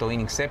quinto, sexto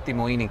inning,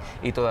 séptimo inning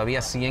y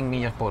todavía 100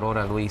 millas por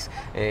hora, Luis.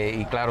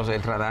 Y claro,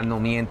 el radar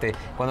no miente.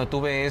 Cuando tú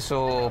ves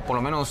eso, por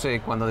lo menos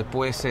cuando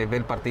después ve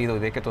el partido y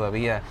ve que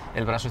todavía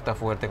el brazo está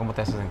fuerte, ¿cómo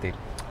te hace sentir?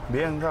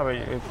 Bien,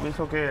 ¿sabes?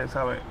 Pienso que,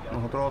 ¿sabes?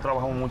 Nosotros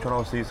trabajamos mucho en la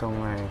off-season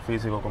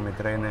físico con mi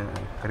trainer,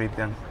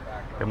 Cristian,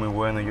 que es muy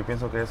bueno. Y yo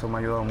pienso que eso me ha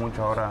ayudado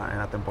mucho ahora en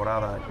la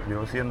temporada.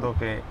 Yo siento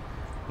que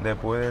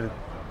después del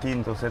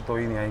quinto, sexto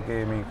inning, ahí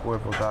que mi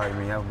cuerpo está y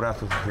mi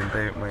brazo se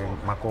siente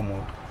más cómodo.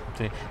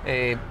 Sí.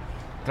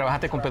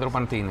 Trabajaste con Pedro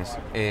Martínez,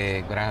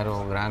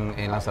 gran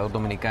lanzador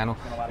dominicano.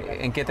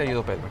 ¿En qué te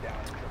ayudó Pedro?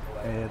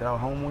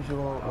 Trabajamos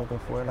mucho lo que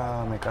fue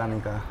la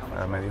mecánica.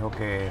 Me dijo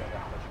que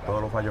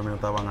todos los fallos míos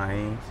estaban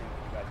ahí.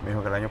 Me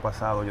dijo que el año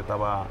pasado yo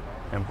estaba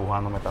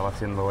empujando, me estaba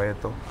haciendo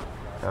esto.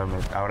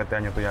 Ahora este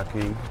año estoy aquí,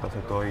 entonces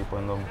estoy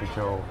poniendo un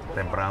picho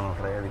temprano,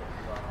 ready.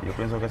 Y yo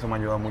pienso que eso me ha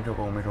ayudado mucho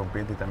con mi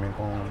rompita y también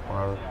con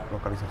la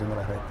localización de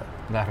la recta.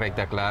 La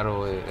recta,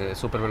 claro,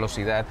 super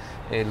velocidad.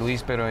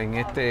 Luis, pero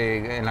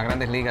en las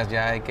grandes ligas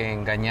ya hay que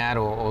engañar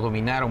o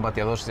dominar a un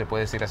bateador, si se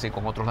puede decir así,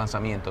 con otros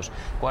lanzamientos.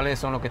 ¿Cuáles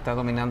son los que estás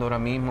dominando ahora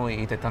mismo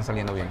y te están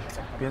saliendo bien?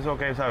 Pienso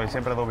que, ¿sabes?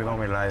 Siempre he dominado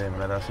mi slider, en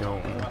verdad ha sido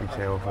un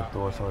picheo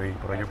fructuoso,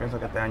 pero yo pienso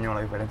que este año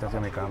la diferencia ha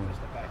sido mi cambio.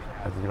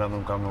 Estoy tirando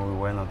un cambio muy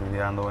bueno, estoy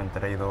tirando en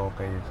 3 y 2,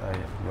 que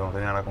yo no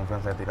tenía la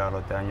confianza de tirarlo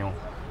este año.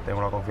 Tengo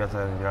la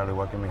confianza de tirarlo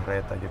igual que mis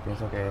retas. Yo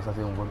pienso que ese ha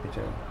sido un buen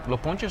picheo. Los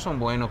ponches son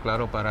buenos,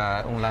 claro,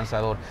 para un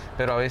lanzador,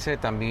 pero a veces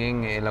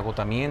también el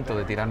agotamiento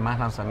de tirar más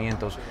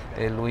lanzamientos.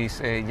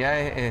 Luis, ya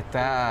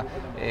está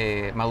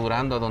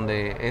madurando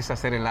donde es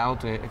hacer el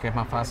out, que es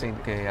más fácil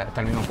que hasta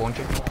el mismo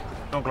ponche.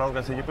 No, claro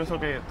que sí. Yo pienso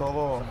que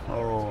todos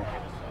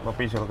los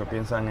pitchers lo que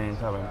piensan en,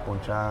 ¿saben?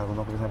 Ponchar,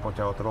 uno piensa en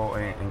ponchar, otro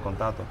en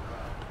contacto.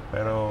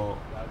 Pero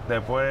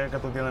después que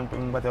tú tienes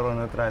un bateador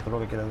en el traje, tú lo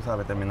que quieres es,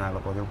 ¿sabes? Terminarlo,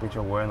 porque un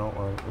picho bueno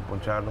o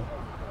poncharlo.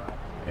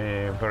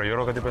 Pero yo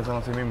lo que estoy pensando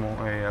así mismo,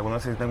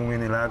 algunas veces tengo un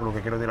mini lag, lo que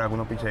quiero tirar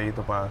algunos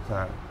picheitos para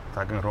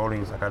sacar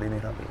rolling, sacar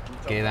línea rápido.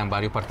 Quedan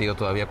varios partidos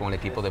todavía con el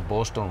equipo de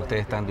Boston.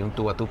 Ustedes están de un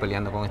tú a tú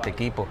peleando con este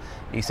equipo.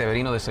 Y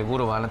Severino de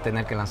seguro va a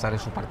tener que lanzar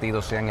esos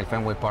partidos, sea en el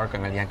Fenway Park,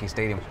 en el Yankee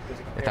Stadium.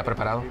 ¿Está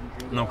preparado?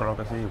 No, claro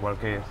que sí, igual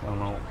que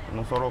eso.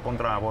 No solo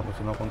contra Boston,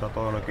 sino contra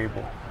todo el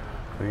equipo.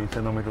 Estoy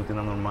haciendo mi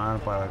rutina normal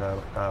para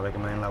cada vez que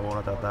me den la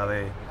bola tratar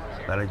de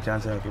darle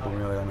chance al equipo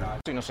mío de ganar.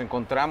 Y nos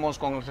encontramos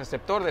con el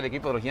receptor del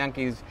equipo de los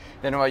Yankees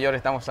de Nueva York.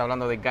 Estamos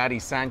hablando de Gary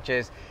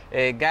Sánchez.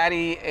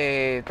 Gary,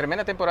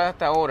 tremenda temporada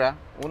hasta ahora.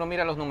 Uno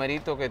mira los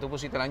numeritos que tú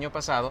pusiste el año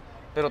pasado,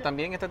 pero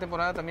también esta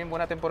temporada, también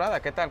buena temporada.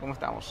 ¿Qué tal? ¿Cómo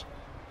estamos?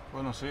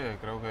 Bueno, sí,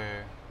 creo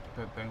que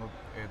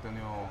he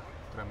tenido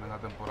tremenda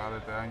temporada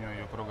este año y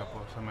yo creo que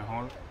puedo ser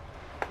mejor.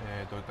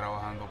 Estoy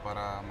trabajando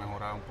para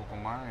mejorar un poco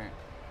más.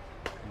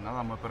 Y nada,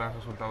 vamos a esperar el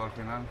resultado al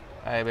final.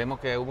 Vemos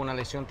que hubo una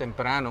lesión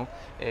temprano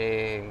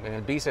en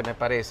el bíceps, me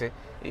parece,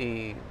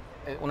 y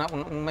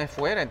un mes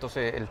fuera,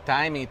 entonces el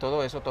timing y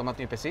todo eso toma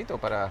tiempecito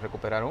para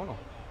recuperar uno.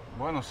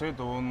 Bueno, sí,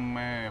 tuve un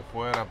mes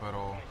fuera,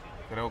 pero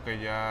creo que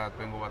ya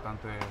tengo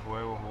bastantes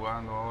juegos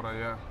jugando ahora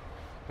ya.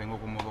 Tengo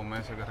como 2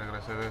 meses que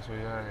regresé de eso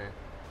ya.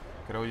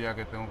 Creo ya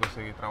que tengo que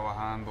seguir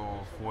trabajando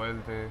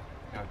fuerte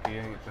aquí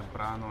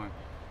temprano.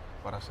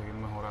 Para seguir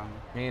mejorando.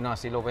 Y no,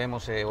 así lo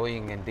vemos hoy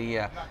en el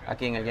día,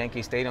 aquí en el Yankee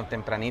Stadium,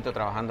 tempranito,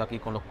 trabajando aquí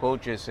con los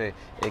coaches.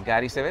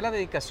 Gary, ¿se ve la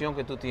dedicación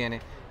que tú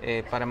tienes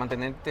para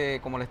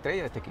mantenerte como la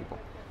estrella de este equipo?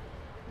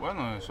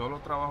 Bueno, solo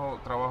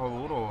trabajo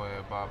duro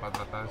para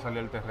tratar de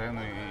salir al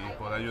terreno y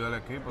poder ayudar al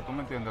equipo, tú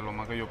me entiendes, lo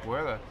más que yo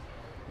pueda.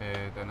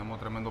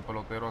 Tenemos tremendo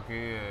pelotero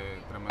aquí,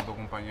 tremendo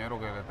compañero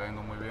que le está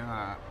yendo muy bien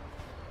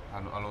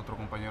al otro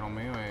compañero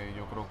mío, y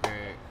yo creo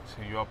que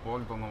si yo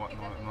aporto no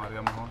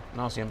haría mejor.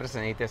 No, siempre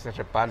se necesita ese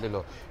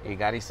respaldo y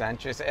Gary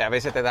Sánchez, a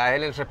veces te da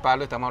él el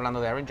respaldo, estamos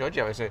hablando de Aaron Judge, y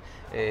a veces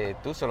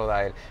tú se lo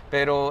da él.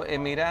 Pero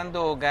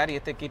mirando, Gary,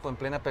 este equipo en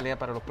plena pelea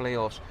para los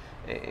playoffs,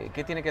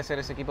 ¿qué tiene que hacer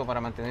ese equipo para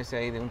mantenerse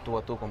ahí de un tú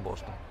a tú con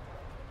Boston?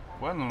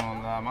 Bueno,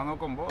 nada más no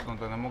con Boston,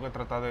 tenemos que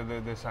tratar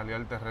de salir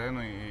al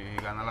terreno y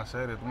ganar la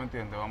serie, ¿tú me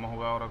entiendes? Vamos a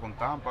jugar ahora con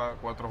Tampa,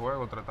 4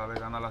 juegos, tratar de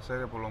ganar la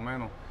serie por lo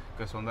menos,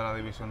 que son de la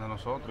división de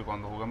nosotros, y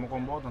cuando juguemos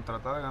con Boston,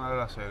 tratar de ganar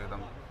la serie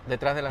también.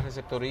 Detrás de la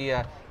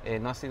receptoría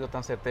no ha sido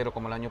tan certero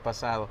como el año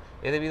pasado.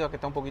 ¿Es debido a que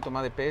está un poquito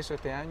más de peso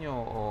este año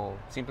o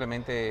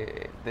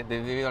simplemente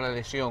debido a la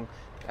lesión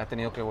has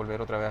tenido que volver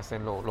otra vez a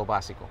hacer lo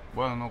básico?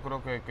 Bueno, no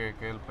creo que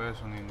el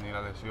peso ni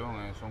la lesión,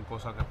 son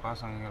cosas que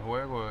pasan en el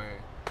juego.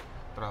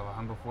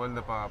 Trabajando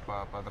fuerte para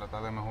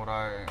tratar de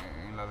mejorar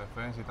en la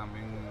defensa y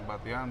también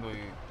bateando, y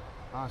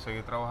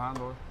seguir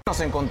trabajando. Nos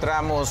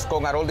encontramos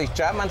con Aroldis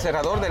Chapman,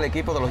 cerrador del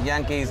equipo de los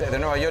Yankees de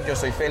Nueva York. Yo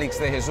soy Félix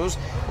de Jesús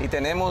y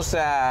tenemos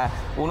a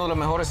uno de los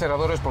mejores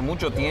cerradores por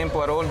mucho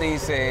tiempo.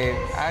 Aroldis,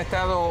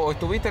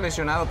 estuviste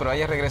lesionado, pero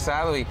hayas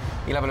regresado y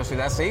la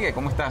velocidad sigue.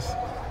 ¿Cómo estás?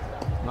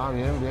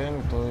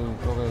 Bien,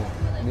 creo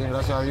que bien,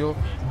 gracias a Dios.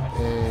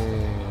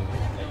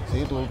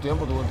 Sí, tuve un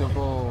tiempo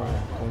con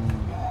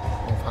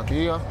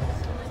fatiga.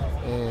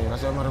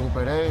 Gracias a Dios me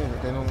recuperé,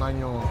 tengo un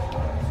año,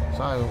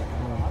 ¿sabes?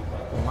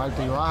 Con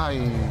alta y baja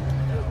y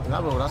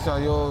nada, pero gracias a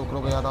Dios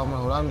creo que ya estamos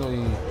mejorando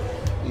y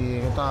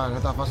en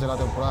esta fase de la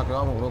temporada que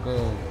vamos creo que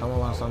estamos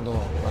avanzando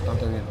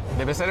bastante bien.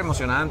 Debe ser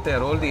emocionante,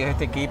 Aroldis,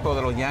 este equipo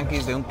de los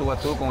Yankees de un tú a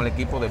tú con el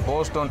equipo de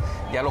Boston,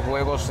 ya los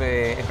juegos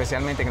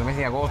especialmente en el mes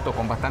de agosto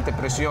con bastante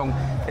presión.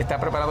 ¿Está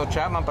preparado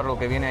Chapman para lo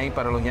que viene ahí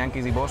para los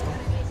Yankees y Boston?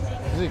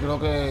 Sí, creo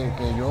que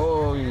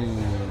yo y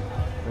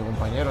mi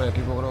compañero del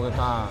equipo creo que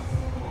está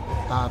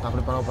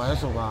preparado para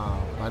eso,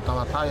 para esta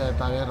batalla,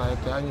 esta guerra de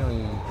este año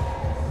y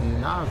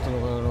nada,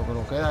 lo que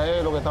nos queda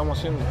es lo que estamos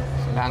haciendo,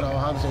 seguir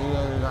trabajando, seguir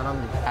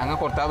ganando. Han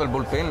acortado el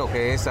bullpen, lo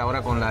que es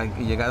ahora con la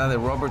llegada de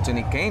Robertson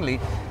y Canley,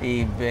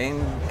 y ven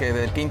que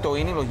del quinto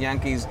inning los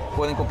Yankees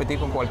pueden competir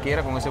con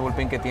cualquiera con ese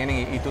bullpen que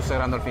tienen y tú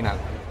cerrando al final.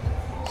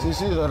 Sí,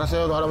 gracias a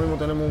Dios ahora mismo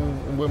tenemos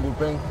un buen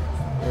bullpen,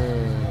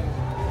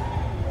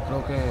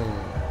 creo que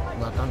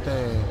bastante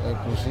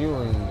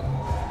exclusivo y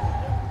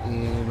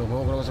los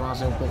juegos creo que se van a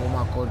hacer un poco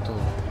más cortos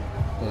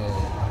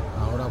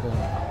ahora con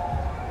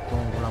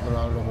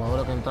los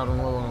jugadores que entraron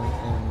nuevos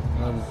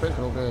en el bullpen.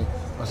 Creo que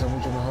va a ser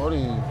mucho mejor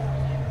y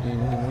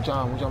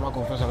mucha más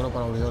confianza creo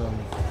para Orioles.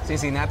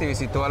 Cincinnati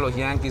visitó a los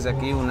Yankees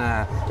aquí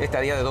una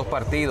estadía de 2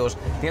 partidos.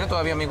 ¿Tiene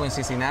todavía amigos en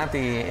Cincinnati?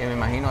 Me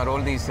imagino,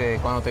 Aroldis,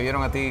 cuando te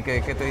vieron a ti,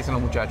 ¿qué te dicen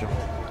los muchachos?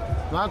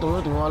 Nada,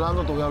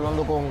 estuve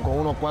hablando con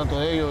unos cuantos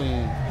de ellos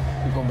y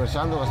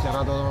conversando. Hace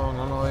rato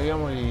no nos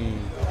veíamos y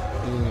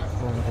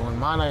con el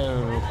manager,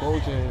 los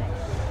coaches,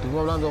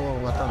 estuvimos hablando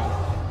bastante.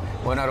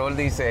 Bueno,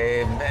 Aroldis,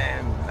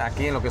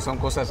 aquí en lo que son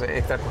cosas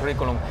extra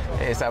currículum,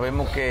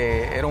 sabemos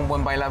que era un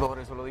buen bailador,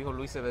 eso lo dijo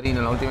Luis Severino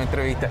en la última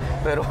entrevista,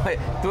 pero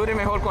 ¿tú eres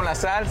mejor con la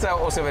salsa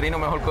o Severino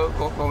mejor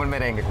con el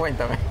merengue?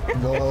 Cuéntame.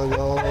 Yo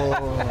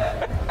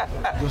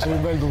soy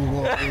un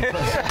verdugo.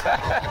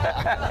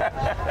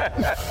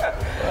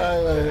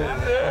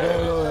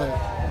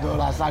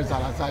 La salsa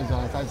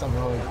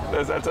mejor.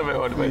 La salsa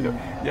mejor, bueno.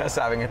 Ya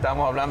saben,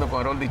 estamos hablando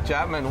con Aroldis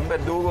Chapman, un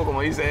verdugo,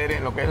 como dice él,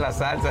 en lo que es la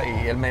salsa,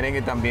 y el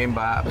merengue también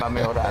va a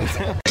mejorar.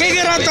 Qué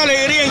grata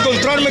alegría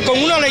encontrarme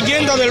con una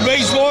leyenda del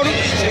béisbol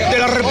de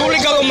la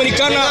República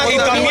Dominicana y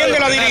también de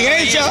la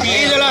dirigencia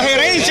y de la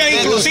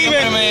gerencia inclusive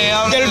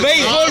del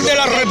béisbol de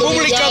la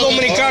República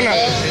Dominicana.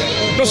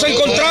 Nos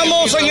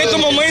encontramos en estos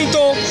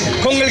momentos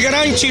con el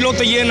gran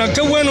Chilote Llena.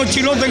 Qué bueno,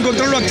 Chilote,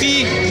 encontrarlo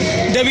aquí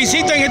de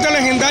visita en este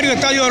legendario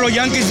estadio de los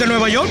Yankees de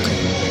Nueva York.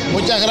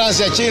 Muchas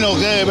gracias, Chino,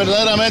 que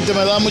verdaderamente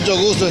me da mucho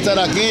gusto estar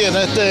aquí en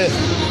este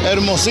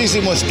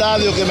hermosísimo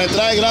estadio que me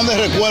trae grandes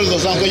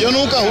recuerdos, aunque yo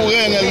nunca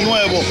jugué en el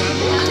nuevo.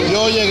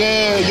 Yo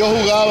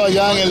jugaba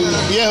ya en el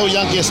viejo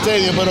Yankee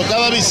Stadium, pero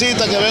cada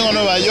visita que vengo a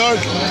Nueva York,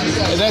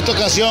 en esta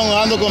ocasión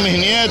ando con mis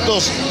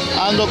nietos,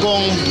 ando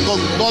con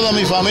toda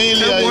mi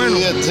familia. Bueno.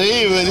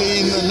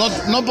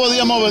 No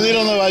podíamos venir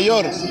a Nueva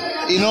York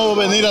y no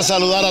venir a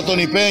saludar a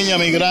Tony Peña,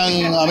 mi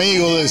gran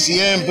amigo de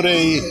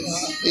siempre,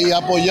 y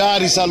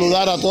apoyar y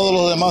saludar a todos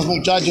los demás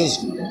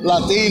muchachos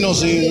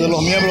latinos y de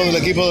los miembros del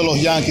equipo de los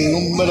Yankees.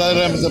 Un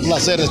verdadero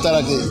placer estar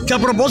aquí. Que a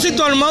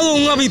propósito ha armado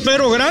un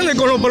avispero grande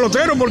con los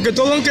peloteros porque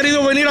todos han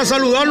querido venir a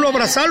saludarlo,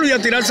 abrazarlo y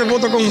a tirarse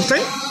fotos con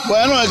usted.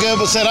 Bueno, es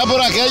que será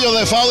por aquello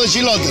de Fao de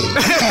Chilote.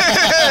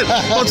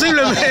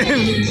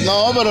 Posiblemente.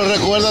 No, pero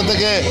recuérdate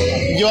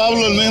que yo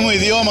hablo el mismo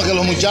idioma que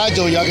los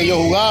muchachos, ya que yo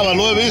jugaba,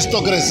 lo he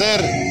visto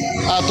crecer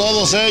a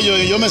todos ellos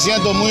y yo me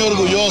siento muy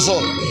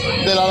orgulloso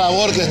de la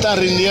labor que están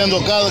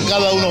rindiendo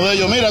cada uno de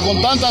ellos. Mira,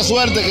 con tanta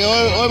suerte que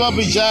hoy va a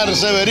pichar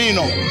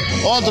Severino,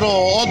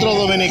 otro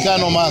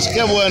dominicano más.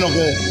 Qué bueno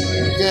que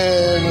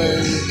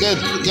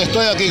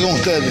estoy aquí con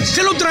ustedes.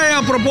 ¿Qué lo trae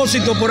a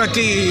propósito por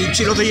aquí,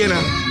 Chilote Llena?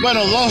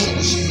 Bueno,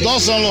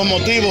 dos son los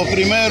motivos.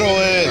 Primero,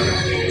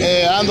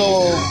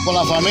 ando con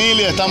la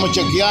familia, estamos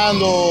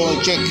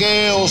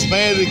chequeos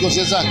médicos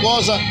y esas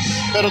cosas,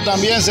 pero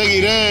también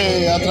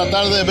seguiré a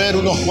tratar de ver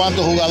unos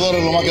cuantos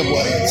jugadores lo más que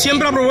pueda.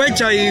 Siempre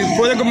aprovecha y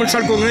puede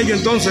conversar con ellos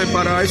entonces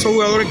para esos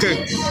jugadores que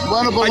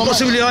hay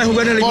posibilidad de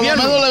jugar en el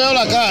invierno. Por lo menos le veo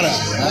la cara,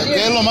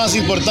 que es lo más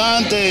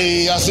importante,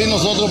 y así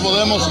nosotros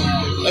podemos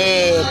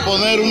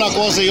poner una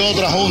cosa y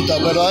otra junta.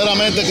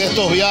 Verdaderamente que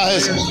estos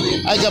viajes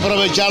hay que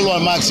aprovecharlo al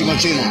máximo,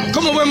 Chino.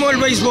 ¿Cómo vemos el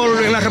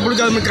béisbol en la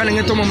República Dominicana en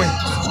estos momentos?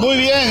 Muy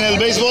bien, el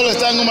béisbol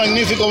está en un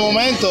magnífico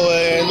momento.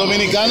 En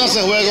Dominicana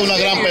se juega una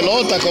gran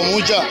pelota con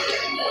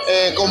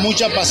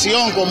mucha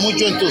pasión, con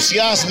mucho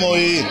entusiasmo,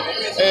 y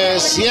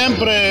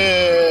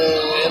siempre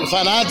el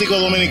fanático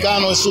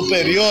dominicano es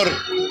superior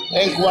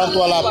en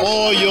cuanto al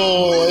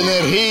apoyo,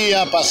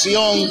 energía,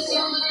 pasión.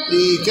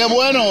 Y qué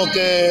bueno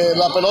que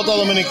la pelota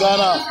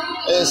dominicana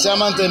se ha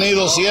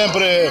mantenido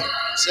siempre.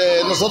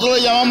 Nosotros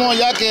le llamamos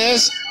allá que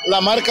es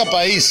la marca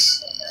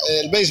país.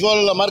 el béisbol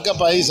es la marca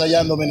país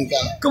allá en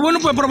Dominicana. Qué bueno,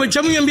 pues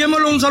aprovechamos y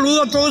enviémosle un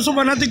saludo a todos esos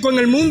fanáticos en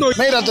el mundo.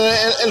 Mírate,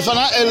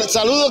 el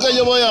saludo que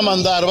yo voy a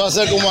mandar va a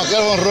ser como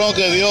aquel jonrón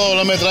que dio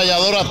la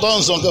ametralladora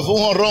Thompson, que fue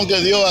un jonrón que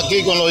dio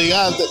aquí con los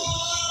Gigantes,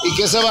 y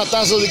que ese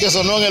batazo de que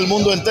sonó en el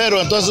mundo entero.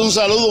 Entonces un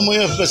saludo muy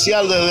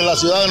especial desde la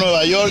ciudad de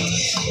Nueva York,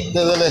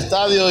 desde el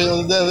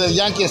estadio, desde el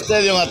Yankee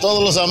Stadium, a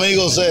todos los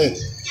amigos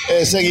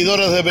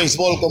seguidores de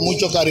béisbol, con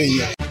mucho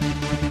cariño.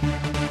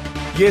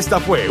 Y esta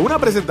fue una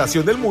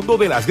presentación del mundo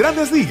de las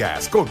grandes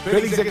ligas con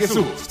Félix de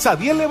Jesús,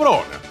 Xavier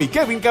Lebrón y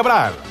Kevin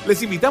Cabral.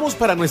 Les invitamos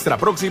para nuestra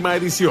próxima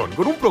edición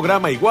con un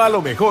programa igual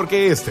o mejor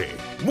que este.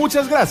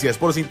 Muchas gracias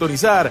por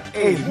sintonizar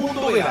el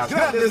mundo de las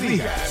grandes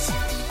ligas.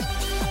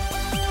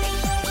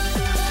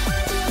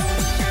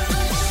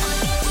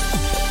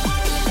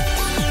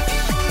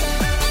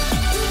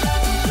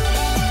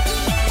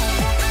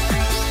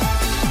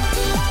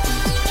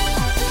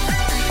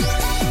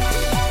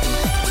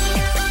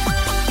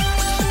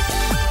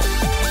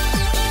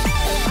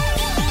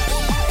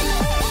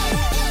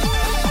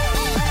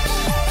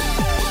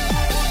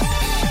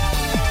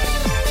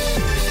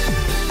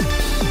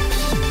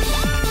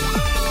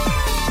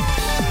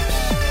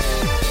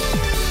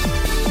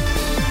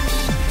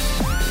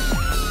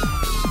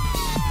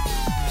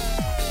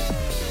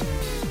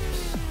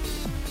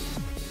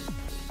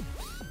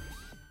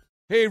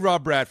 Hey,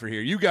 Rob Bradford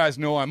here. You guys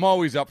know I'm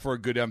always up for a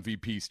good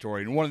MVP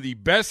story, and one of the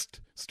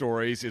best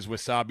stories is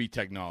Wasabi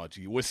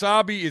Technology.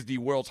 Wasabi is the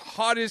world's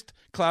hottest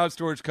cloud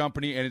storage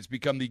company, and it's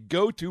become the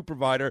go-to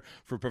provider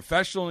for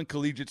professional and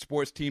collegiate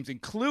sports teams,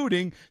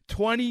 including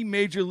 20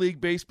 Major League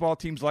Baseball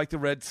teams like the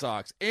Red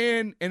Sox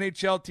and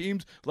NHL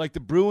teams like the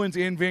Bruins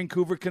and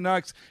Vancouver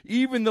Canucks.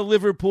 Even the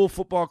Liverpool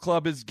Football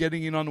Club is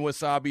getting in on the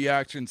Wasabi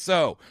action.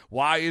 So,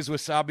 why is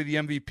Wasabi the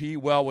MVP?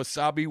 Well,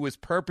 Wasabi was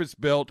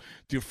purpose-built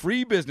to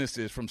free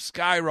businesses from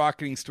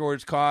skyrocketing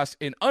storage costs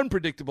and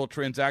unpredictable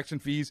transaction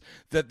fees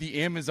that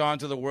the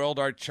Amazons of the world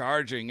are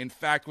charging. In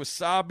fact,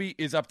 Wasabi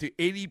is up to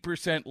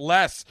 80%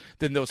 less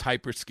than those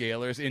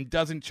hyperscalers and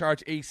doesn't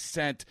charge a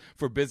cent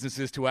for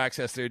businesses to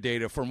access their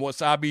data. From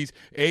Wasabi's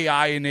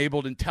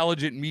AI-enabled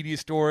intelligent media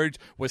storage,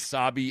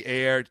 Wasabi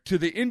Air, to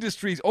the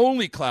industry's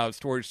only cloud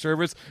storage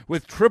service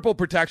with triple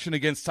protection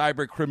against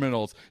cyber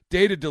criminals,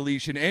 data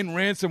deletion, and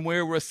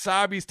ransomware,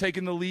 Wasabi's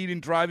taken the lead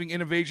in driving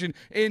innovation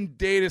in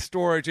data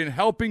storage and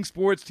helping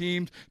sports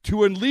teams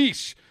to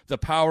unleash the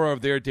power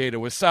of their data.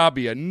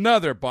 Wasabi,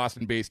 another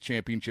Boston-based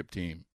championship team.